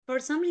for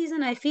some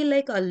reason, I feel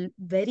like a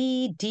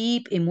very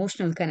deep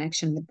emotional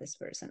connection with this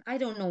person. I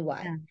don't know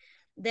why. Yeah.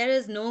 There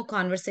is no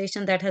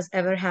conversation that has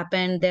ever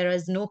happened. There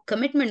is no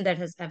commitment that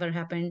has ever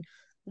happened.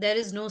 There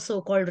is no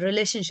so called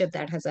relationship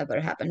that has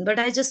ever happened. But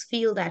I just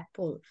feel that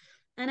pull.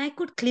 And I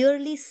could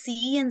clearly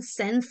see and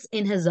sense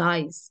in his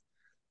eyes,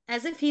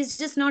 as if he's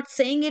just not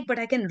saying it, but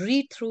I can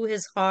read through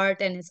his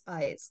heart and his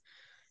eyes.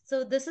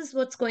 So this is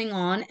what's going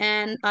on.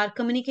 And our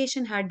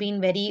communication had been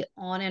very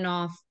on and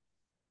off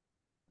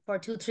for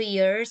 2 3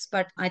 years,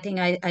 but I think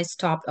I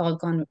stopped all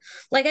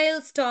like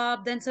I'll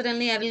stop, then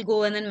suddenly I will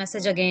go and then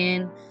message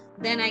again,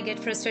 then I get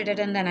frustrated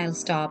and then I'll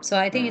stop. So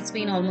I think it's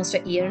been almost a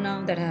year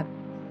now that I have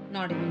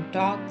not even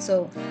talked.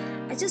 So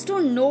I just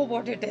don't know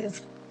what it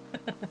is.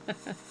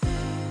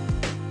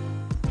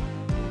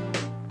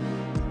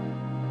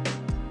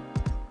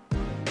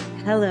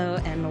 Hello,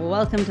 and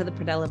welcome to the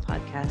Pradella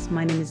Podcast.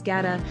 My name is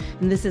Gada,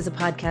 and this is a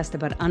podcast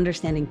about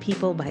understanding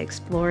people by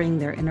exploring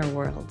their inner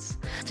worlds.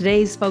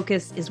 Today's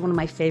focus is one of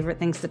my favorite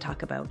things to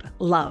talk about: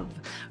 love,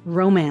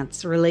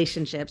 romance,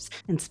 relationships,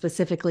 and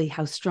specifically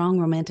how strong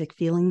romantic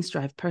feelings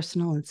drive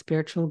personal and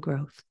spiritual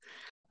growth.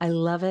 I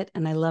love it,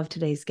 and I love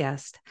today's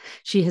guest.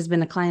 She has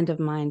been a client of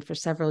mine for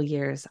several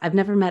years. I've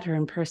never met her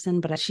in person,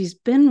 but she's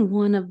been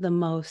one of the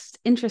most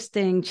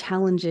interesting,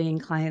 challenging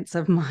clients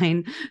of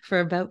mine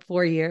for about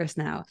 4 years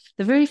now.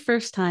 The very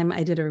first time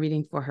I did a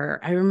reading for her,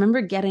 I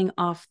remember getting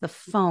off the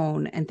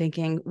phone and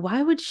thinking,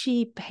 why would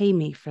she pay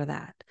me for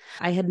that?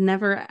 I had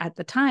never at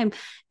the time,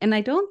 and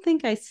I don't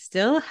think I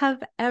still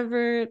have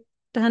ever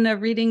done a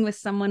reading with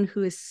someone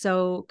who is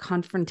so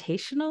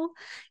confrontational.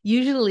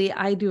 Usually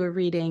I do a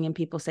reading and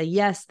people say,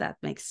 yes, that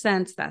makes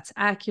sense, that's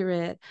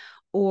accurate,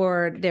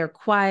 or they're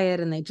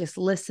quiet and they just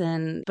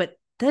listen. But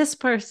this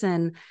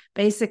person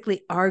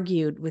basically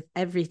argued with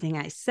everything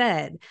I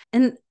said.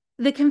 And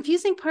the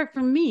confusing part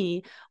for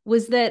me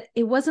was that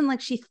it wasn't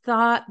like she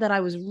thought that I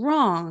was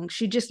wrong.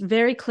 She just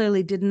very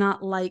clearly did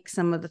not like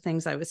some of the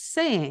things I was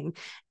saying.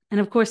 And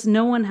of course,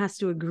 no one has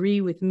to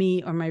agree with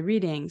me or my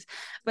readings.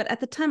 But at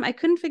the time, I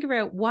couldn't figure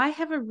out, why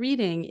have a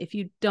reading if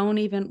you don't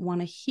even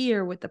want to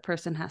hear what the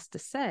person has to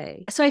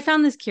say? So I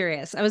found this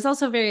curious. I was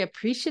also very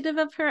appreciative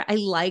of her. I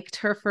liked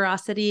her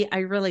ferocity. I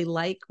really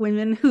like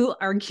women who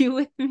argue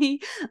with me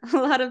a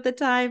lot of the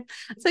time.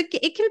 So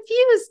it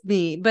confused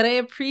me, but I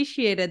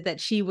appreciated that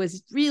she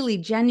was really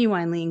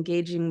genuinely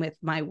engaging with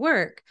my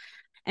work.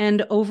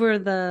 And over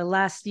the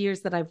last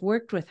years that I've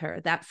worked with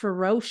her, that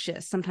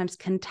ferocious, sometimes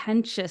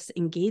contentious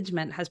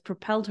engagement has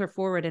propelled her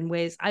forward in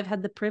ways I've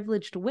had the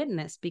privilege to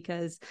witness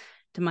because,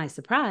 to my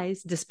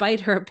surprise,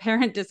 despite her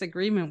apparent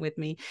disagreement with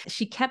me,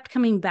 she kept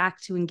coming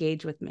back to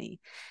engage with me.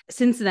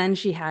 Since then,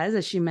 she has,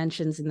 as she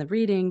mentions in the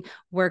reading,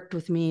 worked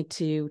with me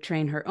to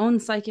train her own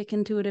psychic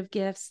intuitive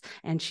gifts,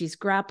 and she's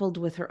grappled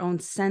with her own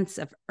sense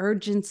of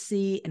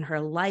urgency in her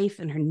life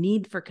and her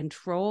need for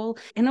control.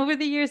 And over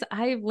the years,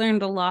 I've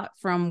learned a lot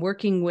from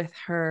working with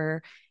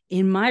her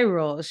in my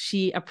role.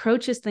 She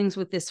approaches things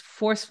with this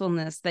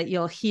forcefulness that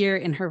you'll hear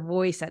in her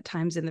voice at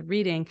times in the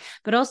reading,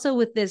 but also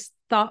with this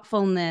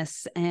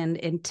thoughtfulness and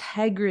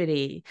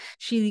integrity.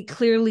 She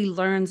clearly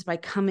learns by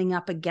coming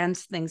up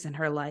against things in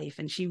her life,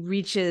 and she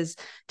reaches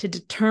to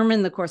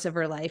determine the course of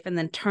her life and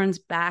then turns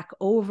back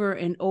over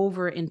and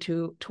over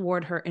into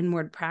toward her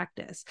inward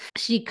practice.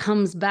 She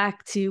comes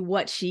back to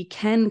what she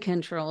can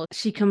control.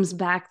 She comes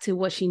back to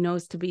what she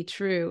knows to be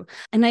true.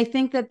 And I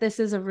think that this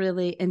is a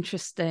really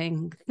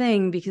interesting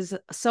thing because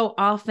so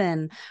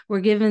often we're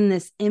given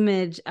this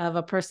image of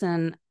a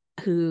person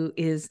who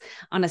is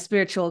on a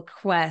spiritual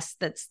quest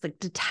that's like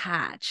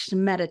detached,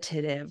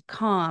 meditative,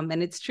 calm.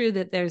 And it's true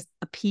that there's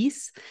a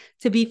peace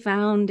to be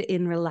found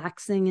in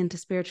relaxing into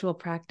spiritual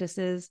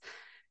practices.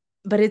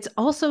 But it's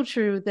also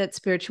true that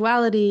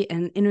spirituality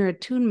and inner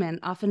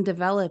attunement often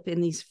develop in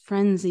these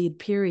frenzied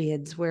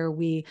periods where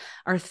we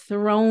are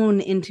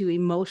thrown into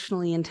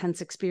emotionally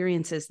intense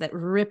experiences that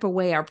rip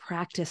away our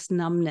practiced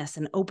numbness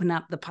and open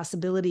up the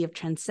possibility of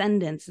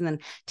transcendence and then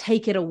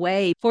take it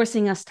away,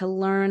 forcing us to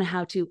learn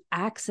how to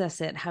access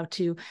it, how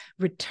to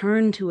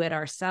return to it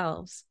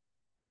ourselves.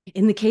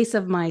 In the case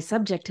of my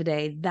subject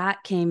today,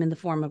 that came in the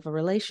form of a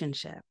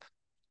relationship.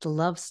 The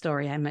love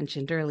story I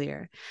mentioned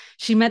earlier.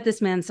 She met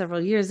this man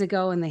several years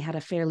ago, and they had a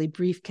fairly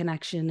brief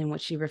connection in what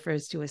she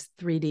refers to as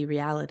 3D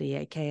reality,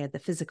 aka the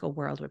physical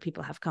world where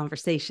people have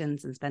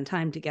conversations and spend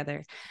time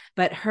together.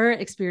 But her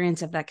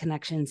experience of that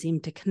connection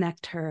seemed to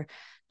connect her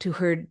to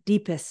her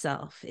deepest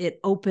self.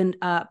 It opened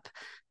up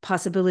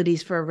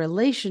possibilities for a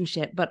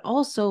relationship, but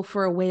also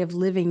for a way of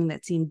living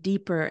that seemed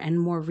deeper and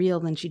more real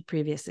than she'd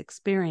previously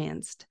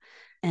experienced.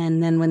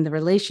 And then when the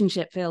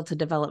relationship failed to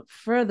develop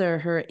further,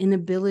 her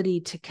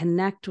inability to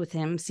connect with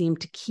him seemed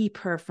to keep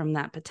her from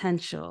that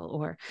potential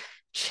or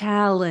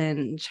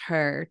challenge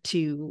her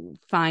to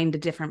find a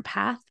different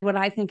path. What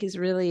I think is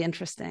really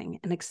interesting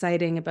and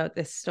exciting about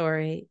this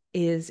story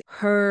is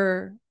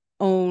her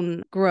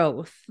own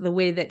growth, the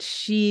way that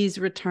she's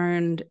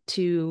returned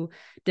to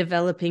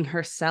developing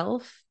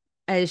herself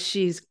as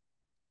she's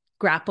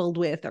grappled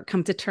with or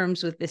come to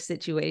terms with this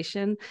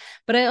situation.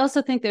 But I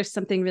also think there's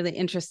something really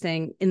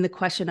interesting in the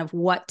question of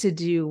what to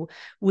do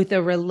with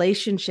a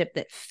relationship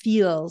that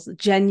feels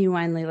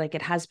genuinely like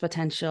it has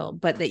potential,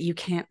 but that you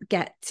can't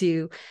get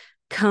to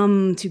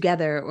come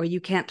together, or you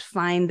can't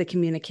find the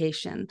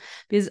communication.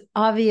 Because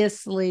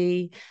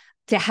obviously,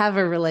 to have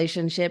a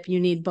relationship, you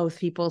need both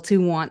people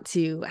to want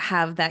to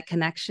have that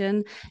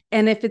connection.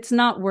 And if it's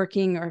not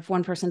working, or if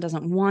one person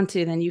doesn't want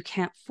to, then you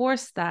can't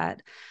force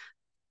that.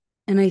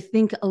 And I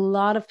think a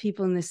lot of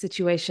people in this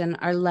situation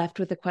are left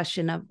with the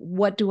question of,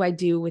 what do I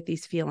do with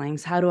these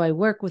feelings? How do I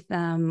work with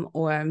them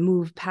or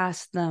move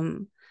past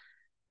them?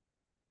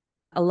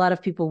 A lot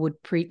of people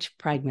would preach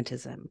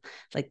pragmatism.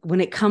 Like, when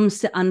it comes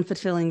to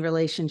unfulfilling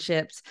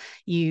relationships,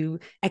 you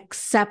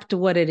accept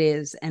what it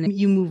is and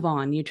you move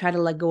on. You try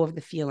to let go of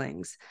the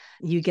feelings.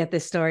 You get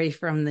this story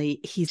from the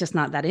 "he's just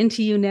not that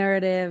into you"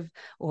 narrative,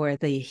 or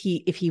the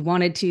if he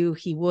wanted to,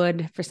 he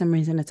would. For some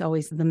reason, it's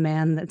always the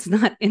man that's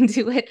not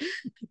into it.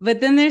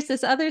 But then there's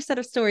this other set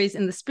of stories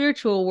in the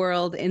spiritual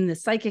world, in the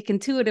psychic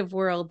intuitive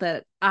world,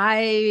 that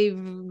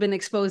I've been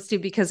exposed to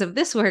because of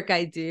this work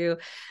I do,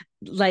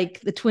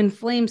 like the twin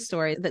flame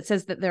story that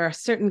says that there are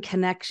certain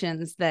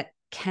connections that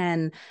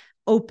can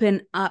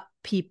open up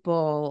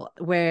people,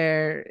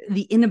 where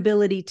the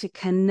inability to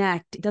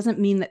connect doesn't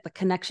mean that the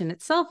connection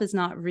itself is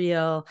not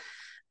real.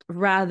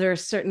 Rather,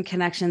 certain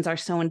connections are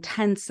so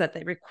intense that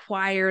they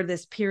require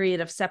this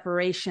period of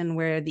separation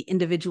where the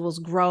individuals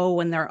grow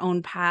in their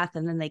own path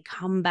and then they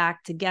come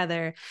back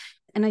together.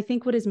 And I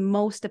think what is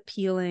most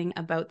appealing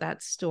about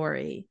that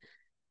story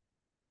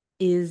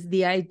is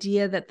the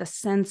idea that the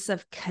sense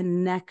of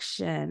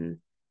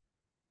connection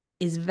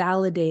is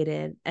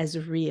validated as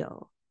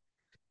real,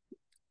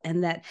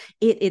 and that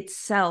it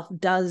itself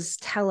does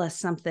tell us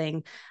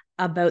something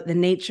about the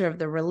nature of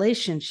the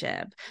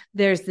relationship.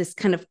 There's this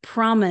kind of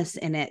promise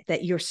in it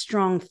that your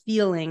strong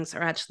feelings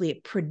are actually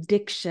a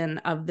prediction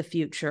of the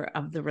future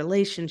of the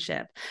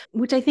relationship,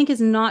 which I think is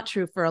not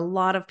true for a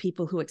lot of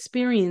people who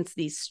experience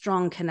these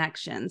strong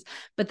connections.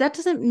 But that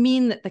doesn't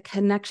mean that the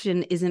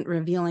connection isn't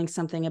revealing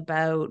something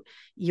about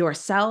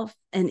yourself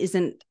and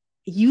isn't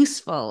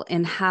useful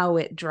in how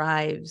it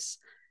drives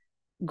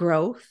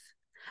growth.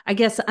 I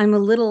guess I'm a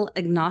little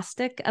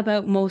agnostic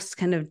about most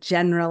kind of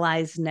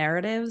generalized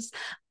narratives.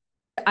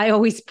 I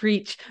always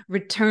preach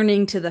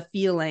returning to the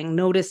feeling,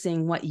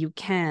 noticing what you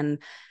can.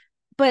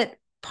 But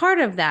part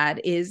of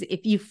that is,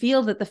 if you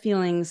feel that the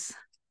feelings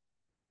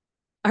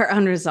are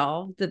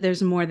unresolved, that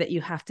there's more that you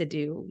have to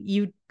do,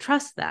 you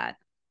trust that.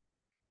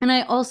 And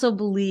I also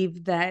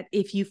believe that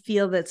if you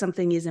feel that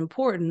something is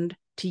important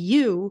to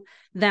you,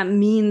 that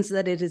means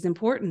that it is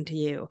important to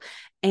you.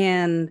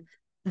 And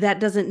that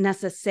doesn't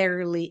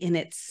necessarily in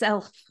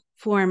itself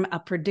form a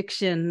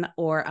prediction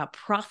or a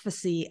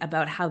prophecy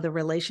about how the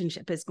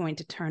relationship is going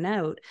to turn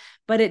out,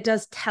 but it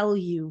does tell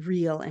you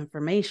real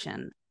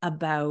information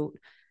about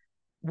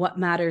what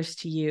matters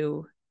to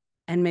you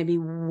and maybe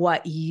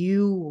what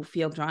you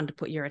feel drawn to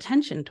put your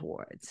attention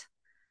towards.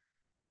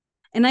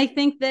 And I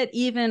think that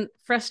even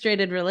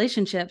frustrated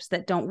relationships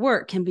that don't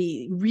work can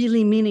be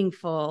really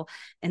meaningful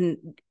and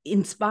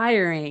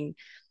inspiring.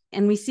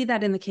 And we see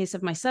that in the case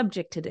of my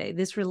subject today.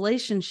 This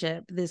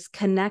relationship, this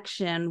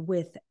connection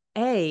with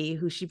A,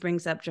 who she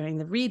brings up during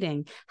the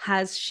reading,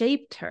 has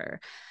shaped her.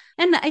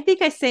 And I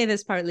think I say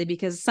this partly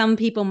because some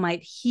people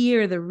might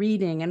hear the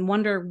reading and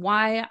wonder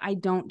why I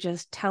don't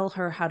just tell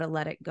her how to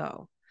let it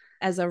go.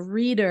 As a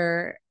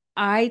reader,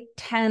 I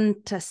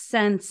tend to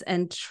sense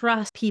and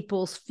trust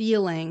people's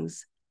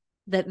feelings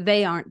that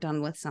they aren't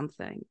done with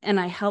something, and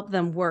I help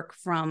them work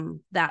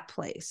from that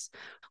place.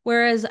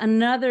 Whereas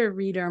another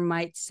reader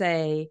might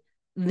say,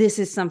 this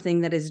is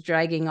something that is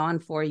dragging on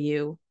for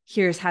you.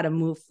 Here's how to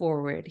move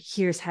forward.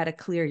 Here's how to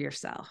clear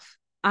yourself.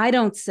 I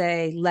don't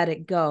say, let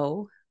it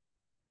go,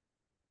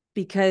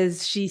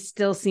 because she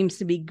still seems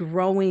to be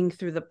growing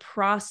through the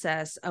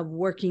process of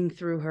working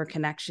through her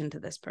connection to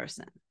this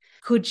person.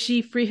 Could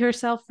she free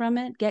herself from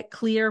it, get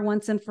clear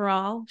once and for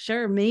all?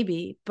 Sure,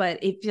 maybe,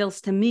 but it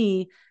feels to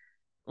me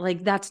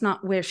like that's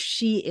not where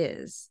she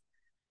is.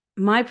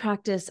 My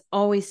practice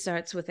always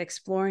starts with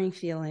exploring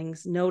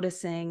feelings,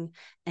 noticing,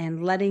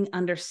 and letting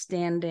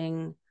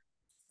understanding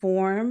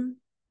form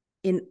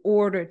in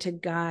order to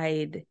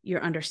guide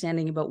your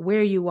understanding about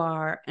where you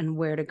are and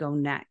where to go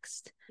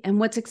next. And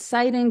what's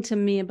exciting to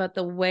me about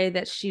the way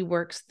that she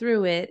works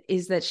through it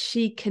is that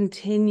she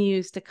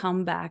continues to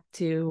come back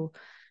to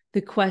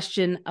the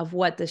question of,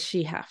 what does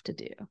she have to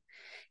do?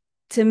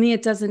 To me,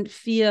 it doesn't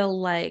feel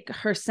like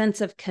her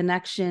sense of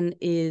connection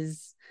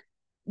is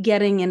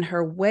getting in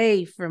her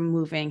way from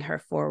moving her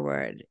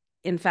forward.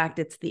 In fact,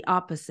 it's the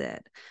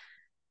opposite.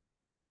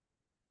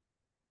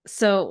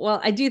 So,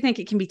 while I do think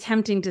it can be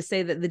tempting to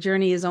say that the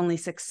journey is only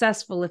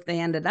successful if they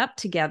ended up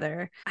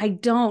together, I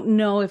don't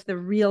know if the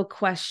real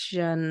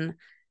question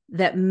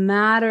that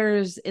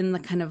matters in the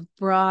kind of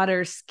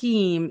broader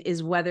scheme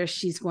is whether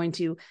she's going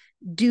to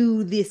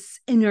do this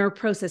inner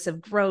process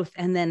of growth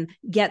and then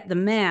get the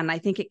man. I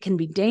think it can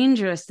be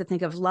dangerous to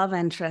think of love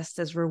interests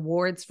as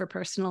rewards for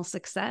personal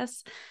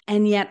success.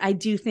 And yet I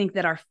do think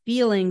that our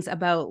feelings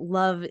about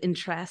love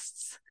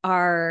interests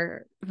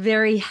are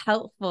very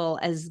helpful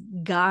as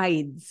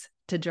guides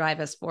to drive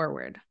us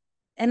forward.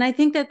 And I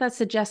think that that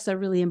suggests a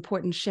really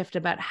important shift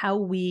about how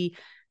we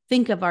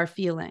think of our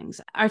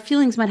feelings. Our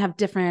feelings might have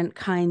different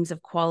kinds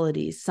of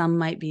qualities. Some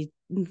might be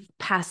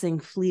passing,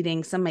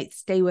 fleeting. Some might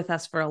stay with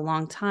us for a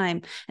long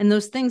time. And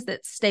those things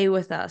that stay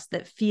with us,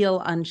 that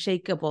feel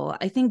unshakable,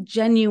 I think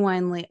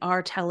genuinely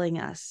are telling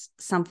us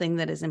something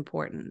that is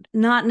important,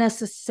 not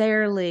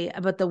necessarily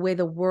about the way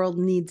the world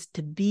needs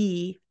to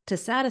be to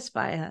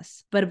satisfy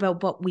us, but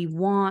about what we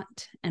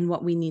want and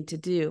what we need to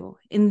do.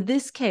 In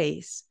this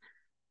case,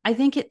 I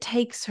think it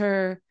takes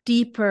her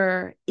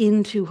deeper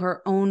into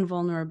her own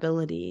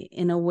vulnerability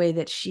in a way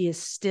that she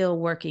is still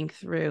working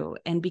through.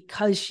 And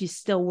because she's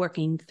still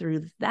working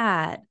through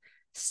that,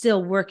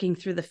 still working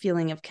through the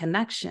feeling of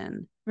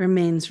connection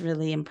remains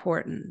really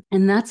important.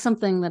 And that's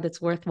something that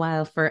it's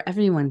worthwhile for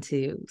everyone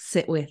to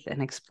sit with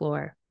and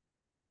explore.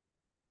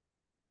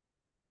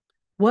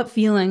 What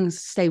feelings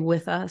stay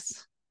with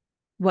us?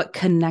 What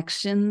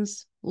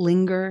connections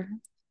linger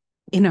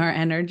in our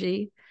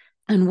energy?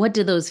 And what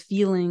do those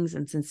feelings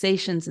and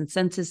sensations and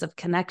senses of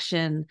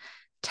connection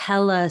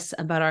tell us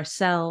about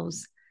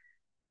ourselves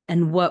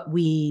and what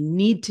we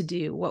need to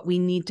do, what we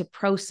need to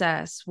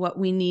process, what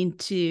we need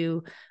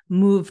to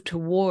move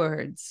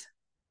towards?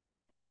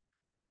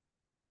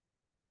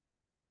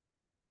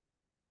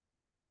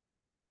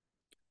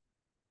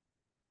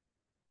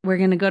 We're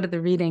going to go to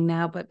the reading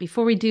now, but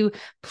before we do,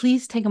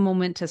 please take a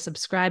moment to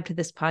subscribe to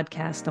this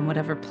podcast on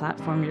whatever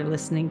platform you're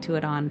listening to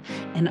it on,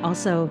 and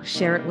also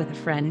share it with a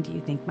friend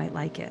you think might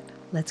like it.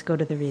 Let's go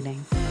to the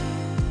reading.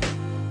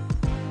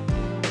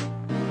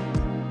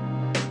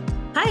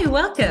 Hi,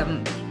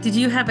 welcome. Did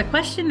you have a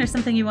question or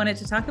something you wanted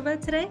to talk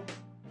about today?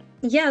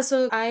 Yeah,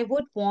 so I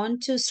would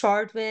want to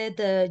start with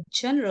the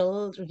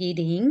general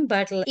reading,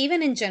 but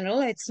even in general,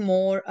 it's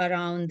more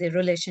around the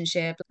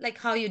relationship, like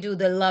how you do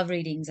the love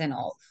readings and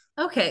all.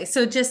 Okay,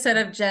 so just sort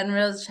of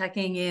general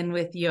checking in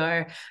with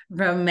your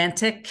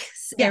romantic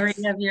area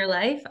Yes, of your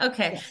life.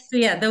 Okay, yes. so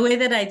yeah, the way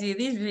that I do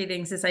these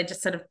readings is I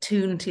just sort of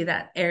tune to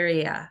that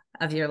area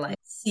of your life,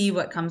 see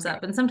what comes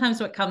up. And sometimes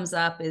what comes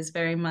up is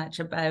very much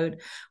about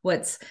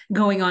what's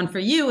going on for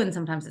you, and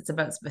sometimes it's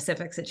about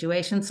specific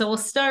situations. So we'll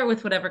start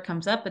with whatever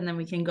comes up and then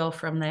we can go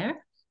from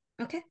there.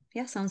 Okay,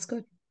 yeah, sounds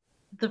good.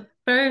 The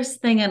first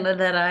thing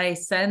that I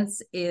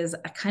sense is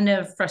a kind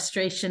of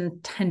frustration,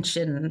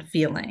 tension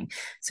feeling.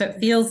 So it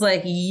feels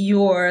like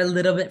you're a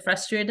little bit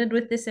frustrated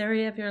with this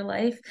area of your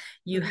life.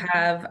 You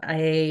have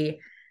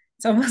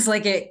it's almost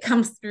like it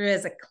comes through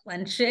as a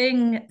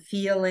clenching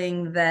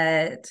feeling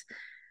that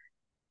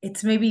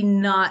it's maybe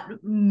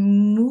not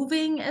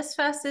moving as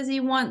fast as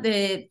you want. That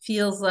it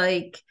feels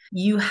like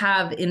you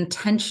have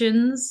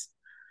intentions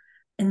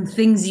and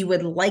things you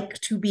would like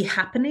to be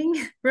happening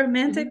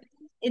romantic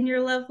in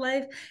your love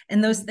life,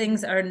 and those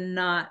things are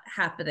not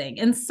happening.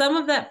 And some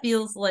of that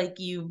feels like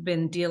you've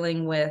been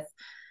dealing with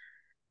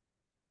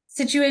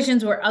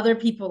situations where other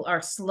people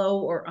are slow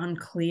or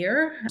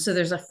unclear, so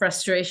there's a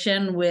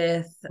frustration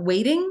with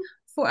waiting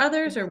for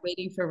others or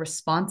waiting for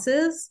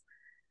responses,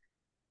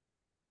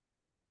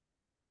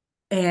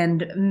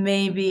 and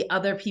maybe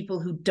other people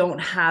who don't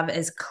have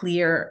as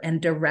clear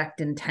and direct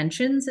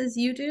intentions as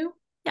you do.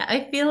 Yeah,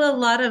 I feel a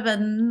lot of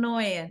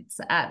annoyance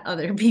at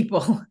other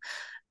people.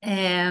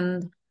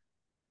 And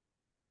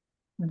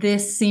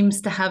this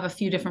seems to have a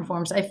few different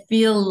forms. I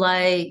feel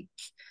like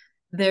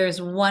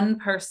there's one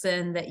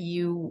person that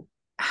you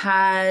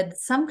had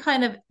some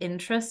kind of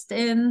interest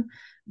in,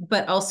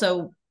 but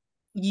also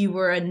you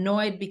were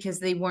annoyed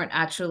because they weren't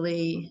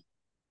actually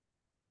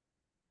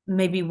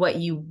maybe what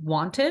you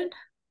wanted.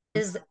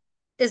 Is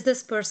is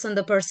this person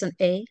the person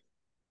A?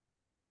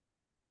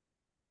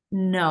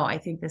 No, I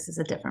think this is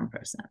a different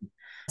person.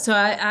 So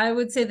I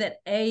would say that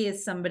A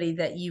is somebody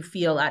that you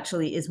feel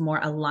actually is more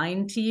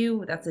aligned to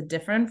you. That's a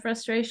different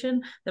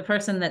frustration. The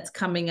person that's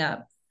coming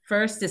up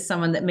first is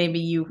someone that maybe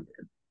you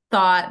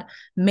thought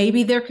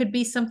maybe there could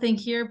be something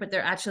here, but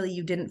there actually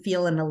you didn't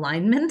feel an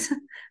alignment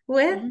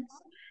with.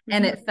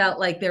 And it felt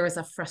like there was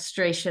a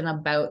frustration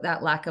about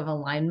that lack of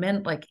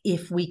alignment. Like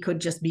if we could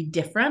just be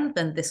different,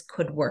 then this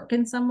could work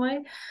in some way.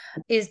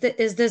 Is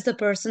this the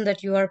person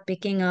that you are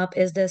picking up?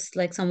 Is this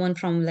like someone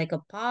from like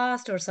a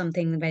past or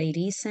something very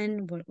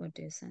recent? What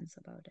do you sense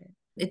about it?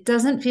 It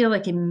doesn't feel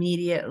like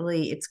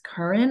immediately it's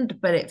current,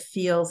 but it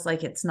feels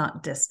like it's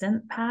not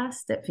distant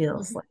past. It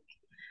feels like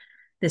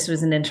this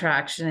was an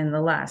interaction in the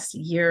last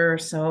year or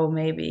so,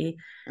 maybe.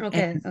 And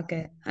Okay,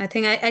 okay. I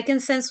think I can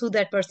sense who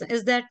that person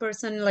is. That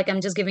person, like I'm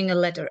just giving a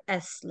letter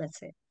S, let's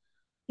say.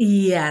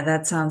 yeah,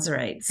 that sounds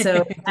right.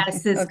 So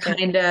that's this Okay.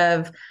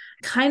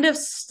 kind of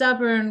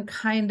stubborn,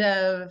 kind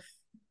of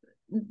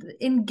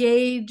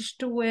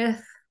engaged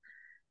with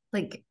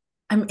like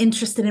I'm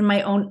interested in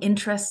my own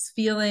interests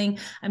feeling.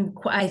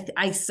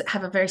 I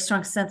have a very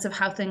strong sense of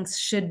how things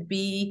should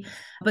be,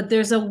 but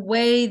there's a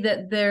way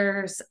that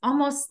there's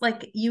almost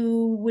like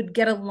you would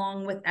get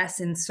along with S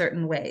in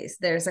certain ways.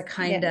 There's a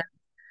kind Yeah. of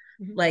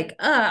like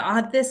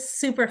on this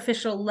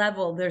superficial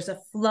level, there's a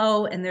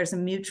flow and there's a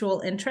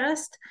mutual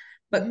interest,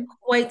 but Mm-hmm.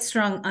 quite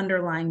strong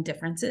underlying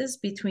differences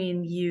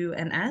between you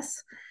and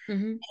S.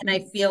 Mm-hmm. And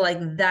I feel like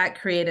that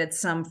created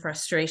some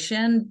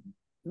frustration.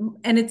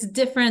 And it's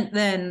different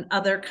than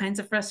other kinds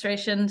of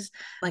frustrations.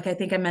 Like I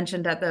think I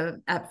mentioned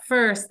at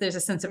first, there's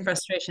a sense of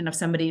frustration of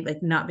somebody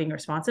like not being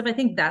responsive. I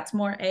think that's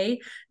more A.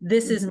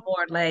 This is Mm-hmm.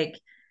 more like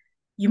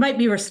you might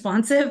be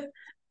responsive,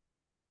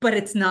 but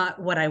it's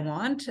not what I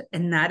want.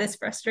 And that is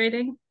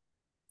frustrating.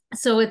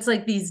 So it's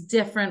like these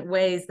different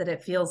ways that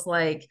it feels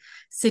like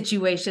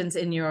situations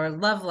in your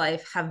love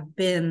life have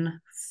been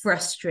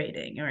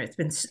frustrating, or it's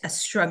been a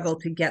struggle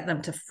to get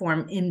them to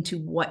form into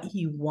what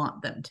you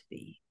want them to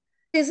be.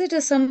 Is it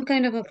some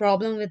kind of a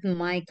problem with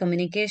my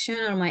communication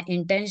or my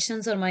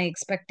intentions or my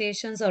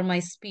expectations or my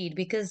speed?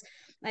 Because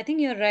I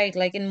think you're right.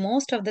 Like in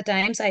most of the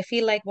times, I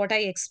feel like what I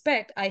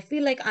expect, I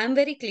feel like I'm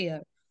very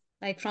clear.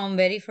 Like from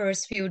very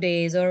first few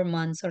days or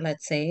months, or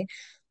let's say,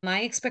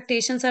 my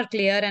expectations are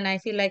clear, and I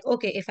feel like,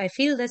 okay, if I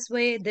feel this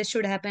way, this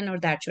should happen or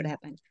that should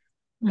happen.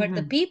 But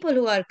the Mm-hmm. people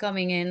who are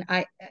coming in,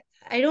 I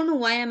don't know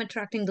why I'm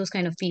attracting those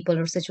kind of people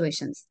or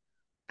situations.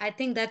 I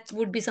think that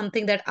would be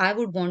something that I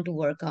would want to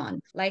work on.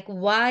 Like,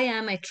 why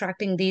am I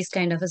attracting these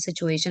kind of a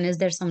situation? Is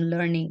there some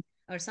learning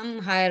or some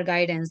higher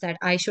guidance that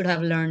I should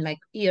have learned like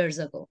years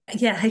ago?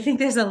 Yeah, I think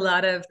there's a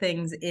lot of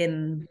things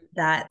in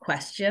that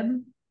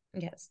question.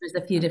 Yes. There's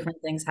a few Okay.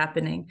 different things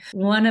happening.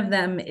 One of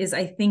them is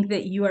I think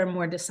that you are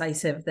more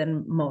decisive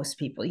than most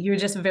people. You're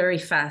just very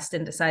fast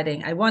in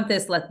deciding, I want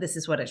this, this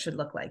is what it should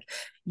look like.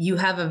 You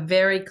have a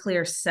very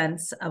clear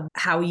sense of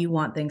how you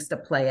want things to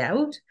play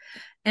out.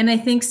 And I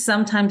think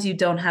sometimes you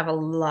don't have a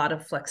lot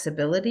of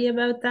flexibility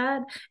about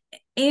that.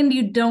 And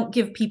you don't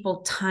give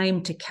people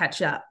time to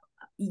catch up.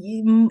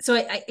 So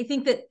I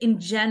think that in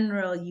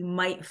general, you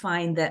might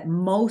find that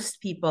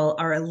most people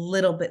are a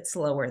little bit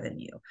slower than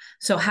you.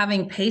 So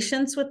having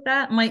patience with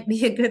that might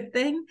be a good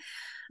thing.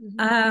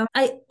 Mhm.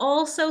 I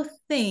also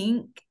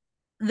think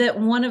that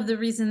one of the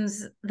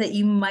reasons that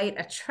you might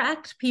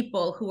attract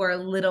people who are a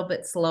little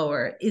bit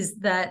slower is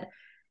that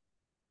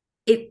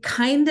it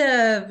kind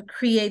of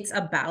creates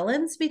a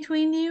balance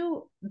between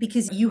you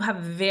because you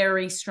have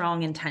very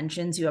strong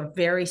intentions, you have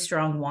very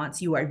strong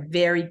wants, you are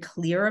very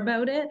clear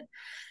about it.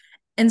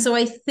 And so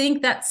I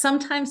think that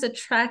sometimes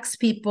attracts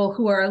people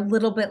who are a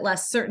little bit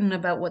less certain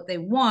about what they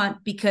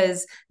want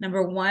because,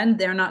 number one,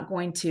 they're not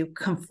going to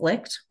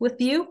conflict with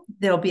you.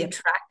 They'll be Mhm.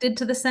 attracted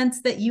to the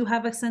sense that you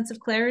have a sense of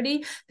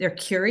clarity. They're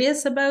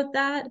curious about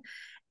that.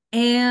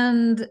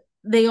 And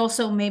they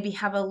also maybe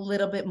have a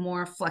little bit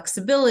more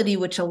flexibility,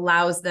 which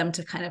allows them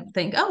to kind of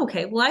think, oh,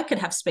 okay, well, I could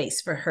have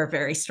space for her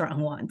very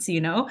strong wants,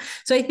 you know?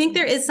 So I think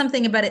there is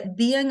something about it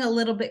being a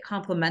little bit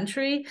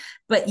complementary,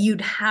 but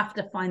you'd have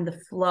to find the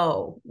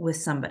flow with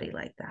somebody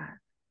like that.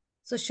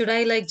 So should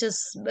I like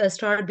just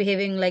start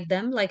behaving like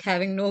them, like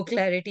having no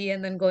clarity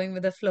and then going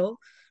with the flow?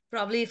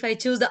 Probably if I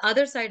choose the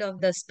other side of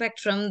the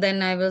spectrum,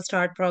 then I will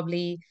start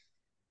probably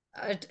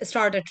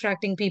start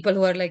attracting people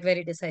who are like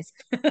very decisive.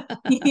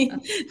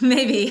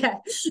 Maybe. Yeah.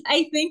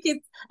 I think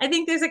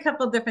there's a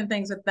couple different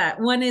things with that.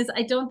 One is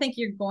I don't think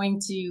you're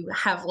going to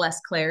have less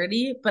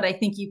clarity, but I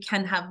think you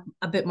can have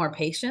a bit more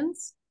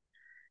patience.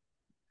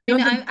 I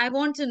And don't I, think I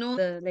want to know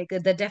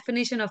the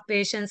definition of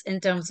patience in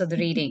terms of the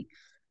reading.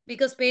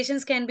 Because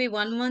patience can be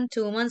 1 month,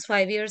 2 months,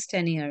 5 years,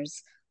 10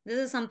 years. This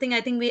is something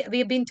I think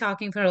we've been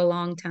talking for a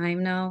long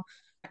time now.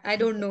 I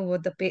don't know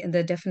what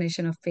the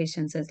definition of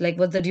patience is. Like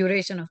what's the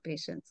duration of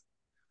patience?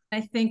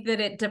 I think that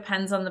it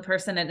depends on the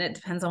person and it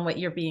depends on what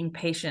you're being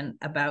patient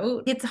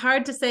about. It's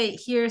hard to say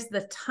here's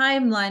the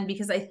timeline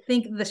because I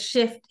think the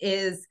shift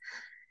is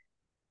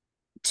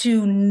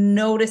to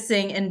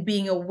noticing and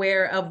being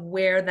aware of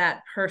where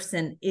that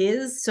person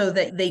is so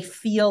that they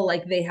feel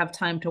like they have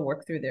time to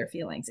work through their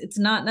feelings. It's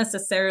not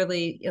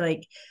necessarily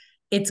like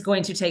it's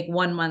going to take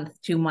 1 month,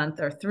 2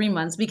 months, or 3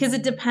 months because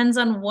it depends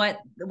on what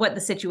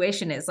the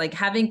situation is. Like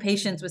having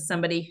patience with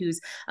somebody who's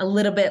a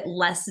little bit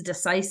less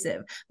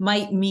decisive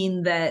might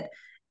mean that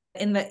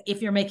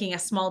if you're making a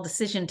small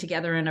decision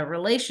together in a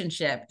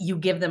relationship, you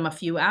give them a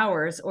few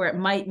hours, or it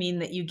might mean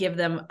that you give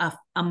them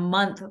a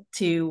month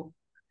to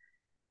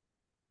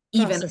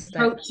even Process that.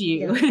 approach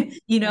Yeah. you.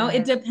 It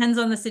Yeah. depends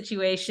on the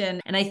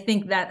situation, and I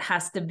think that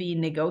has to be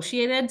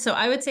negotiated. So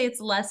I would say it's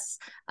less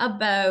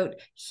about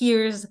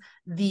here's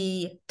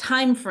the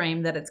time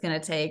frame that it's going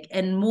to take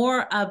and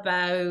more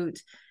about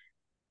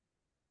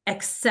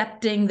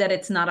accepting that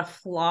it's not a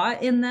flaw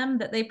in them,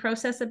 that they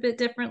process a bit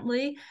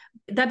differently.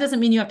 That doesn't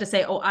mean you have to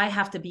say, oh, I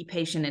have to be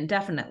patient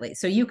indefinitely.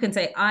 So you can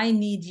say, I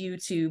need you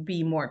to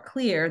be more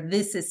clear.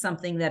 This is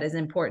something that is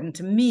important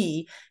to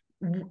me.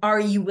 Are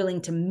you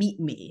willing to meet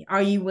me?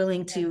 Are you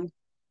willing Yeah. to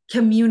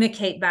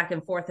communicate back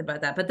and forth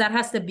about that, but that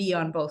has to be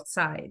on both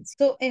sides.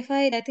 So if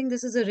I think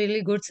this is a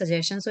really good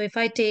suggestion. So if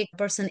I take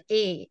person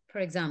A, for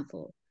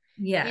example,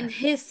 in Yeah.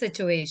 his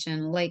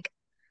situation, like,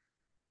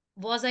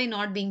 was I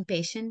not being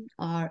patient,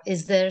 or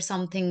is there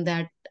something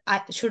that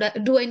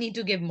do I need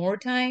to give more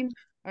time,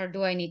 or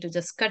do I need to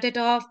just cut it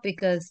off?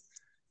 Because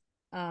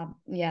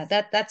yeah,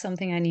 that's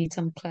something I need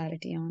some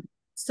clarity on.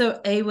 So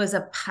A was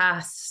a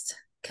past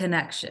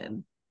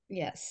connection.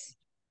 Yes.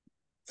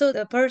 So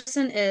the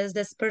person is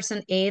this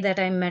person A that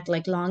I met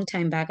like long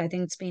time back. I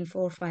think it's been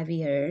 4 or 5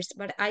 years,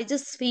 but I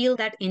just feel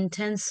that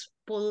intense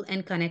pull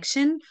and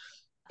connection.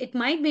 It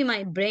might be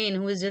my brain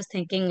who is just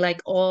thinking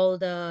like all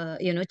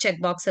the, check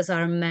boxes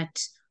are met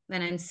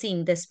when I'm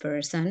seeing this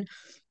person.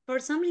 For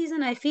some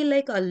reason, I feel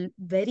like a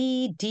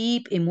very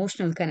deep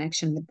emotional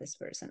connection with this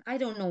person. I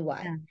don't know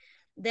why. Yeah.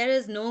 There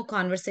is no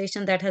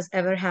conversation that has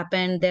ever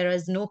happened. There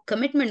is no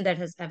commitment that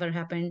has ever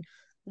happened.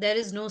 There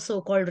is no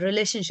so called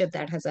relationship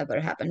that has ever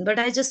happened. But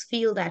I just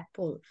feel that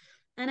pull.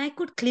 And I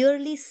could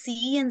clearly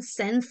see and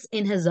sense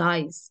in his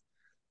eyes,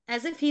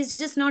 as if he's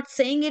just not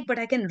saying it, but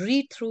I can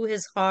read through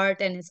his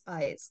heart and his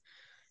eyes.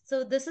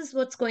 So this is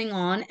what's going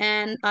on.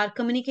 And our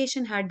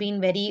communication had been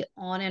very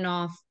on and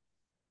off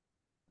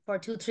for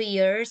 2 3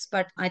 years,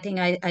 but I think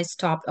I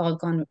stopped all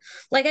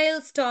like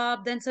I'll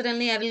stop, then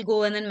suddenly I will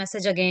go and then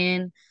message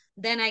again,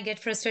 then I get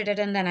frustrated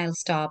and then I'll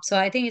stop. So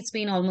I think it's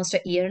been almost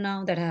a year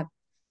now that I have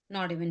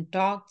not even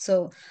talked.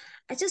 So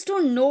I just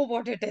don't know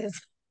what it is.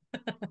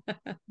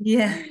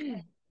 Yeah.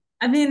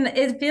 I mean,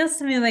 it feels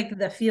to me like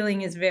the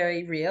feeling is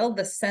very real.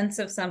 The sense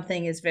of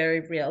something is very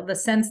real. The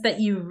sense that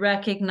you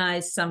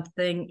recognize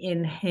something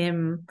in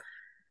him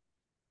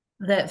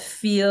that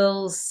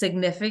feels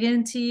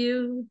significant to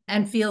you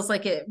and feels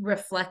like it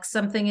reflects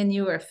something in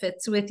you or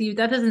fits with you.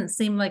 That doesn't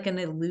seem like an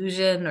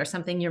illusion or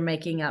something you're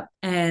making up.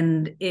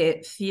 And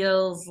it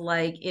feels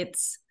like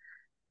it's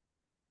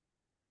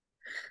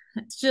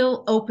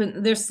still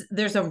open.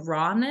 There's a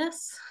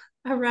rawness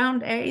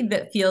around A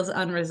that feels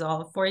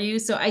unresolved for you.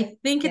 So I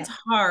think Yeah. it's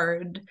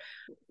hard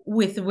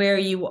with where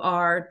you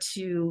are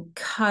to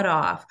cut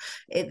off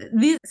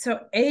so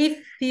A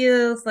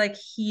feels like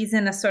he's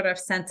in a sort of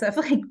sense of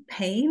like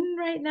pain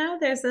right now.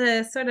 There's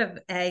a sort of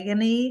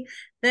agony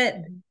that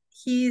Mhm.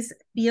 he's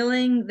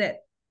feeling that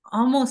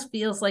almost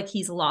feels like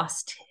he's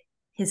lost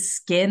his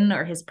skin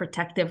or his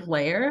protective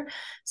layer.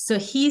 So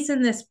he's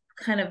in this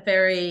kind of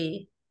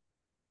very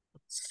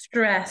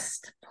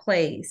stressed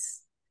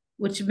place,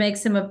 which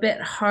makes him a bit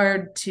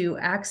hard to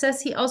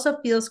access. He also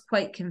feels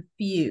quite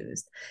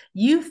confused.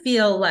 You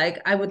feel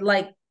like, I would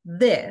like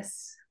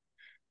this.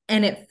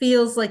 And it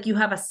feels like you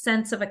have a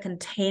sense of a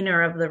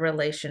container of the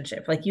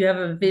relationship, like you have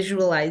a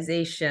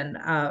visualization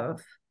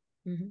of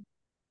Mhm.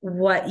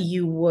 what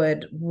you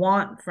would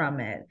want from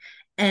it.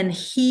 And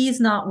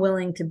he's not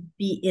willing to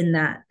be in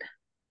that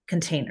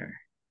container.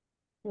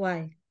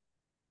 Why?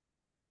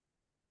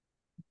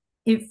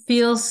 It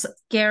feels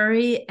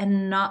scary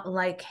and not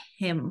like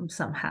him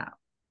somehow.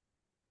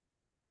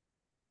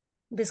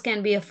 This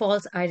can be a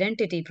false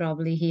identity,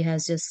 probably he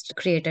has just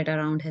created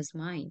around his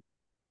mind.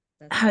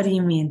 That's How do what.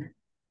 you mean?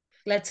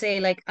 Let's say,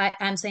 like,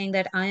 I'm saying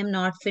that I am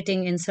not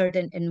fitting in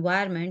certain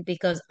environment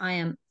because I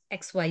am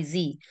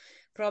XYZ.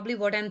 Probably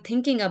what I'm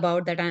thinking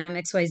about that I'm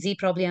XYZ,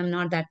 probably I'm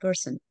not that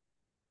person.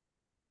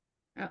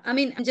 I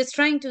mean, I'm just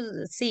trying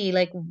to see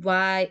like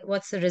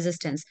what's the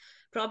resistance?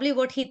 Probably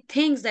what he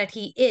thinks that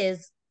he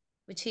is,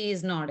 which he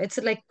is not. It's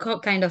like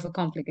kind of a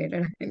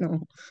complicated, I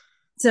know.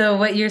 So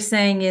what you're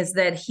saying is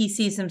that he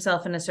sees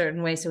himself in a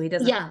certain way, so he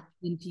doesn't Yeah,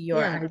 fit into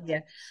your yeah.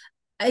 idea.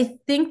 I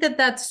think that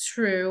that's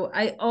true.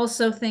 I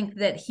also think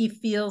that he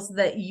feels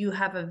that you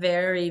have a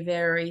very,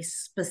 very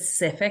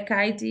specific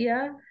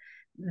idea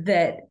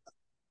that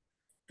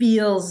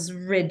feels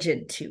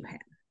rigid to him.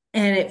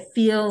 And it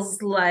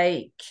feels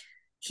like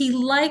he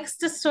likes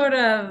to sort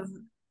of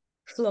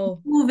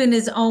Flow. move in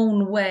his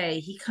own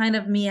way. He kind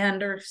of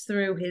meanders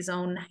through his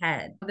own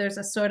head. There's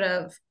a sort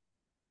of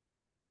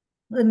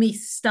let me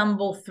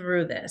stumble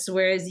through this,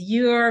 whereas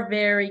you're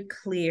very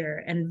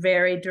clear and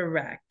very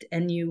direct,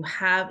 and you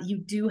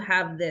do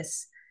have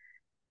this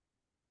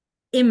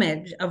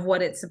image of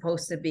what it's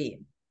supposed to be.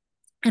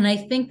 And I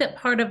think that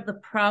part of the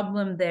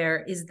problem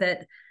there is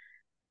that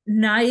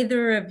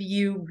neither of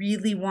you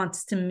really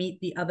wants to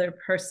meet the other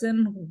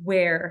person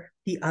where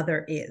the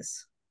other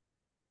is.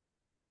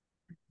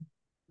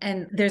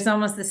 And there's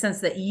almost the sense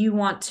that you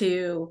want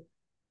to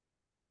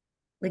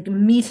like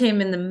meet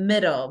him in the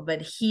middle, but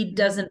he Mhm.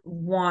 doesn't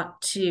want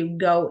to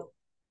go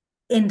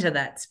into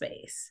that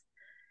space.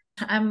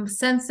 I'm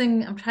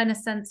trying to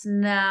sense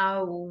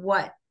now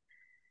what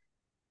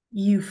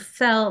you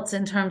felt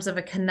in terms of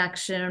a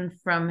connection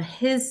from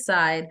his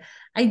side.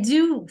 I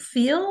do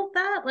feel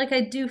that, like, I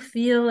do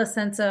feel a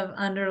sense of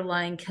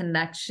underlying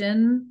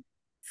connection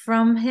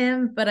from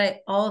him, but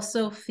I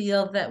also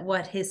feel that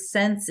what his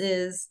sense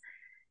is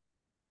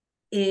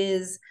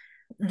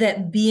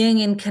that being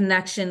in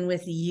connection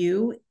with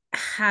you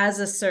has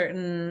a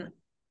certain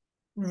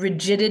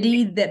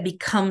rigidity that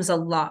becomes a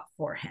lot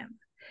for him.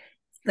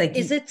 Like,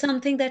 Is it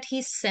something that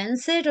he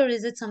senses it, or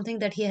is it something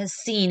that he has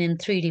seen in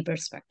 3D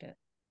perspective?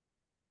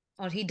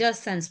 Or he does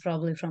sense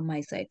probably from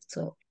my side.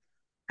 So,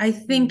 I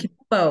think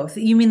both.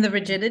 You mean the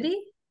rigidity?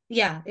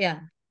 yeah, yeah,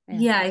 yeah.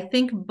 Yeah, I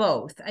think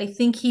both. I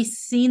think he's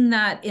seen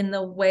that in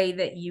the way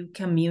that you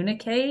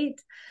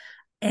communicate.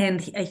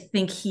 And I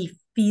think he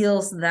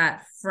feels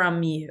that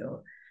from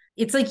you.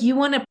 It's like you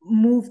want to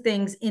move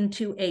things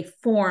into a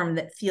form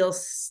that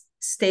feels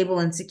stable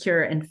and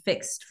secure and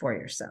fixed for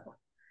yourself.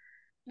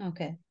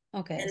 Okay.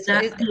 Okay. And So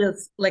that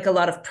feels like a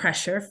lot of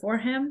pressure for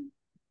him.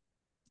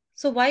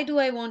 so why do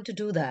I want to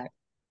do that?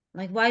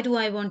 Like, why do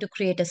I want to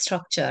create a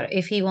structure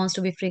if he wants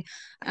to be free?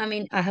 I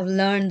mean, I have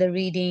learned the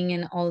reading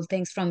and all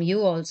things from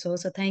you also.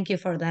 So thank you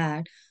for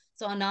that.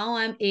 So now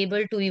I'm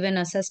able to even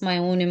assess my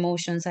own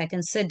emotions. I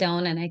can sit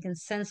down and I can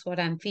sense what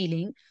I'm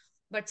feeling.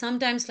 But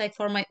sometimes, like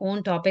for my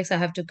own topics, I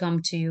have to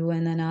come to you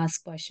and then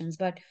ask questions.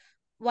 But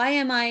why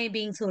am I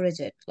being so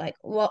rigid? Like,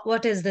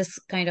 what is this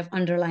kind of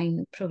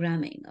underlying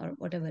programming or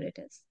whatever it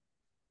is?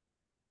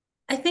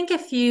 I think a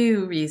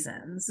few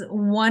reasons.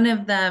 One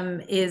of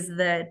them is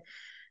that,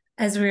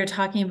 as we were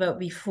talking about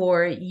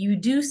before, you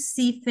do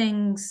see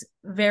things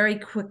very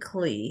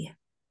quickly,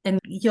 and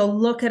you'll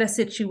look at a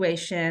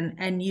situation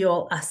and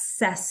you'll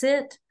assess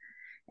it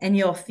and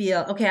you'll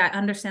feel, okay, I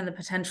understand the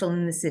potential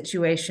in this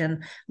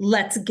situation.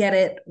 Let's get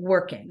it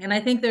working. And I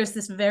think there's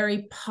this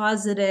very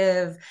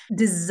positive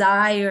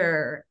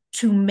desire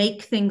to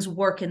make things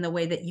work in the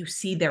way that you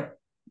see their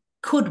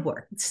could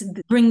work,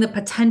 bring the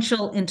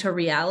potential into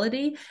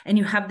reality. And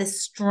you have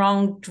this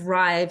strong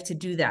drive to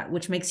do that,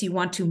 which makes you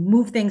want to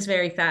move things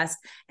very fast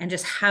and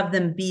just have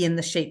them be in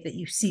the shape that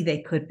you see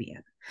they could be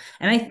in.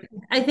 And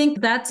I think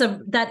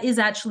that is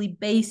actually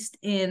based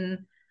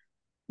in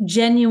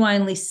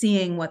genuinely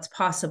seeing what's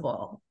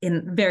possible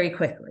in very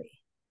quickly.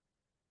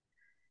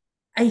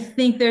 I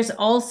think there's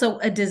also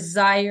a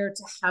desire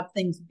to have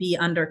things be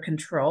under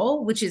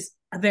control, which is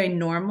a very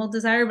normal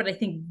desire, but I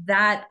think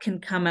that can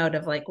come out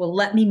of like, well,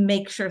 let me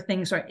make sure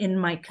things are in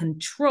my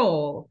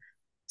control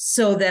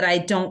so that I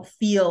don't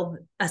feel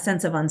a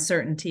sense of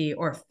uncertainty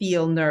or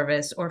feel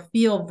nervous or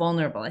feel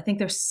vulnerable. I think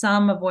there's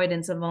some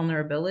avoidance of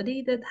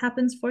vulnerability that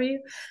happens for you,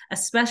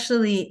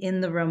 especially in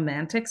the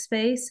romantic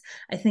space.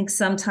 I think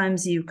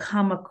sometimes you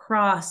come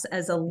across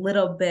as a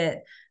little bit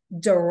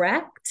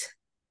direct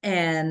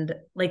and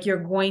like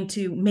you're going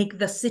to make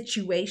the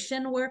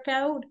situation work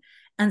out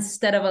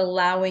instead of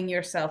allowing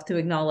yourself to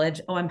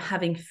acknowledge, oh, I'm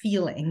having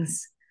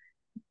feelings.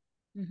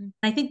 Mm-hmm.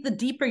 I think the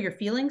deeper your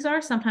feelings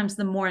are, sometimes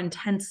the more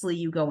intensely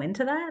you go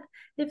into that,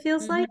 it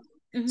feels like.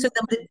 Mm-hmm. So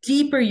the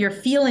deeper your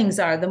feelings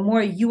are, the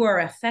more you are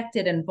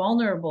affected and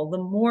vulnerable, the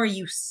more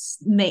you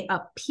may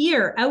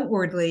appear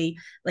outwardly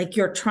like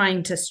you're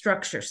trying to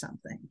structure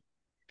something.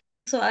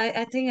 So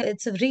I think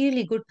it's a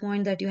really good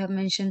point that you have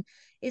mentioned.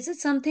 Is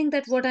it something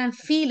that what I'm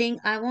feeling,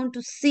 I want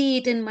to see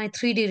it in my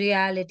 3D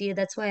reality?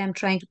 That's why I'm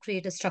trying to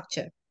create a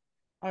structure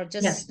or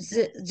just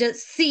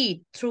see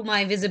it through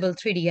my visible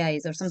 3D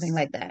eyes or something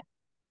like that.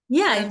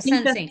 Yeah, So I'm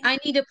sensing. I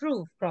need a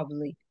proof,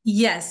 probably.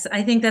 Yes,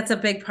 I think that's a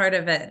big part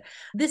of it.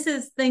 This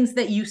is things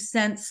that you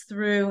sense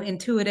through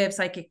intuitive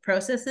psychic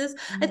processes.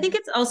 I think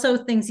it's also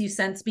things you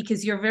sense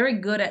because you're very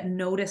good at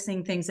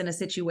noticing things in a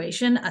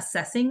situation,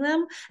 assessing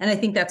them. And I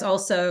think that's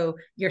also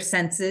your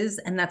senses,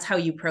 and that's how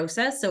you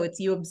process. So it's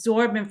you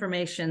absorb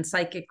information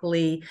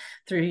psychically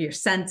through your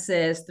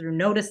senses, through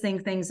noticing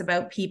things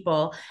about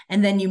people,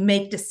 and then you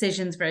make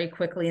decisions very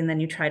quickly, and then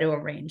you try to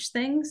arrange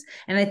things.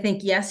 And I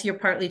think, yes, you're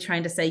partly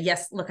trying to say,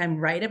 yes, look, I'm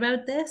right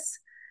about this.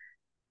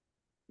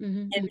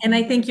 And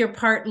I think you're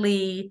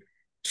partly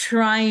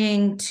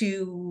trying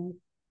to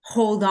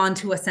hold on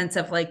to a sense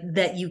of like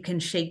that you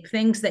can shape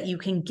things, that you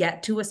can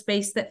get to a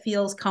space that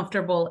feels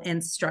comfortable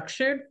and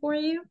structured for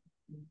you.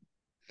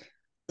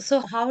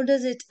 So how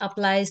does it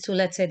applies to,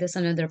 let's say, this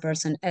another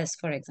person, S,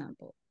 for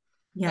example?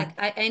 Yeah.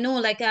 Like I know,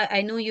 like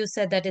I know you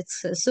said that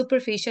it's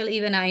superficial.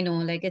 Even I know,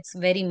 like it's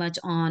very much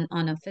on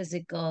a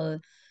physical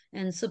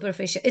and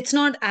superficial. It's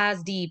not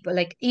as deep.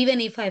 Like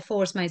even if I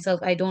force myself,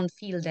 I don't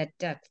feel that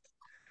depth.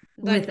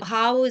 But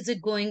how is it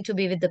going to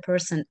be with the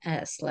person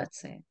S, let's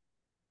say?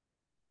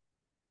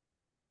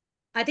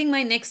 I think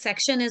my next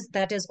section is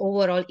that is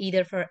overall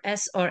either for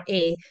S or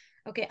A.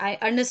 Okay, I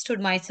understood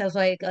myself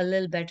like a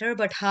little better,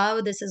 but how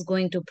this is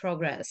going to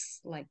progress,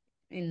 like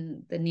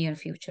in the near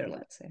future,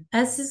 let's say.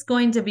 S is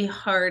going to be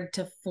hard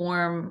to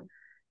form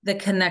the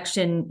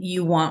connection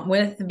you want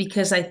with,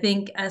 because I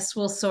think S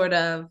will sort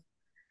of,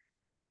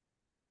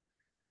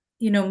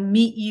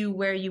 meet you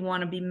where you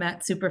want to be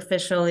met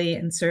superficially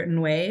in certain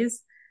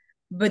ways,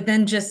 but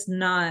then just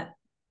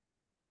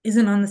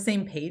isn't on the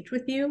same page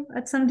with you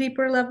at some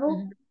deeper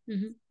level.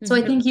 So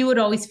I think you would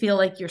always feel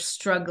like you're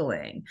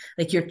struggling,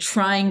 like you're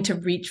trying to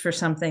reach for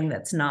something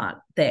that's not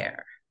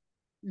there.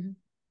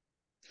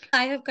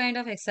 I have kind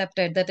of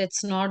accepted that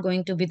it's not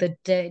going to be the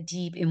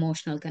deep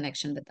emotional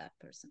connection with that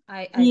person.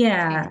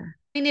 Yeah.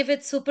 I mean, if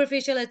it's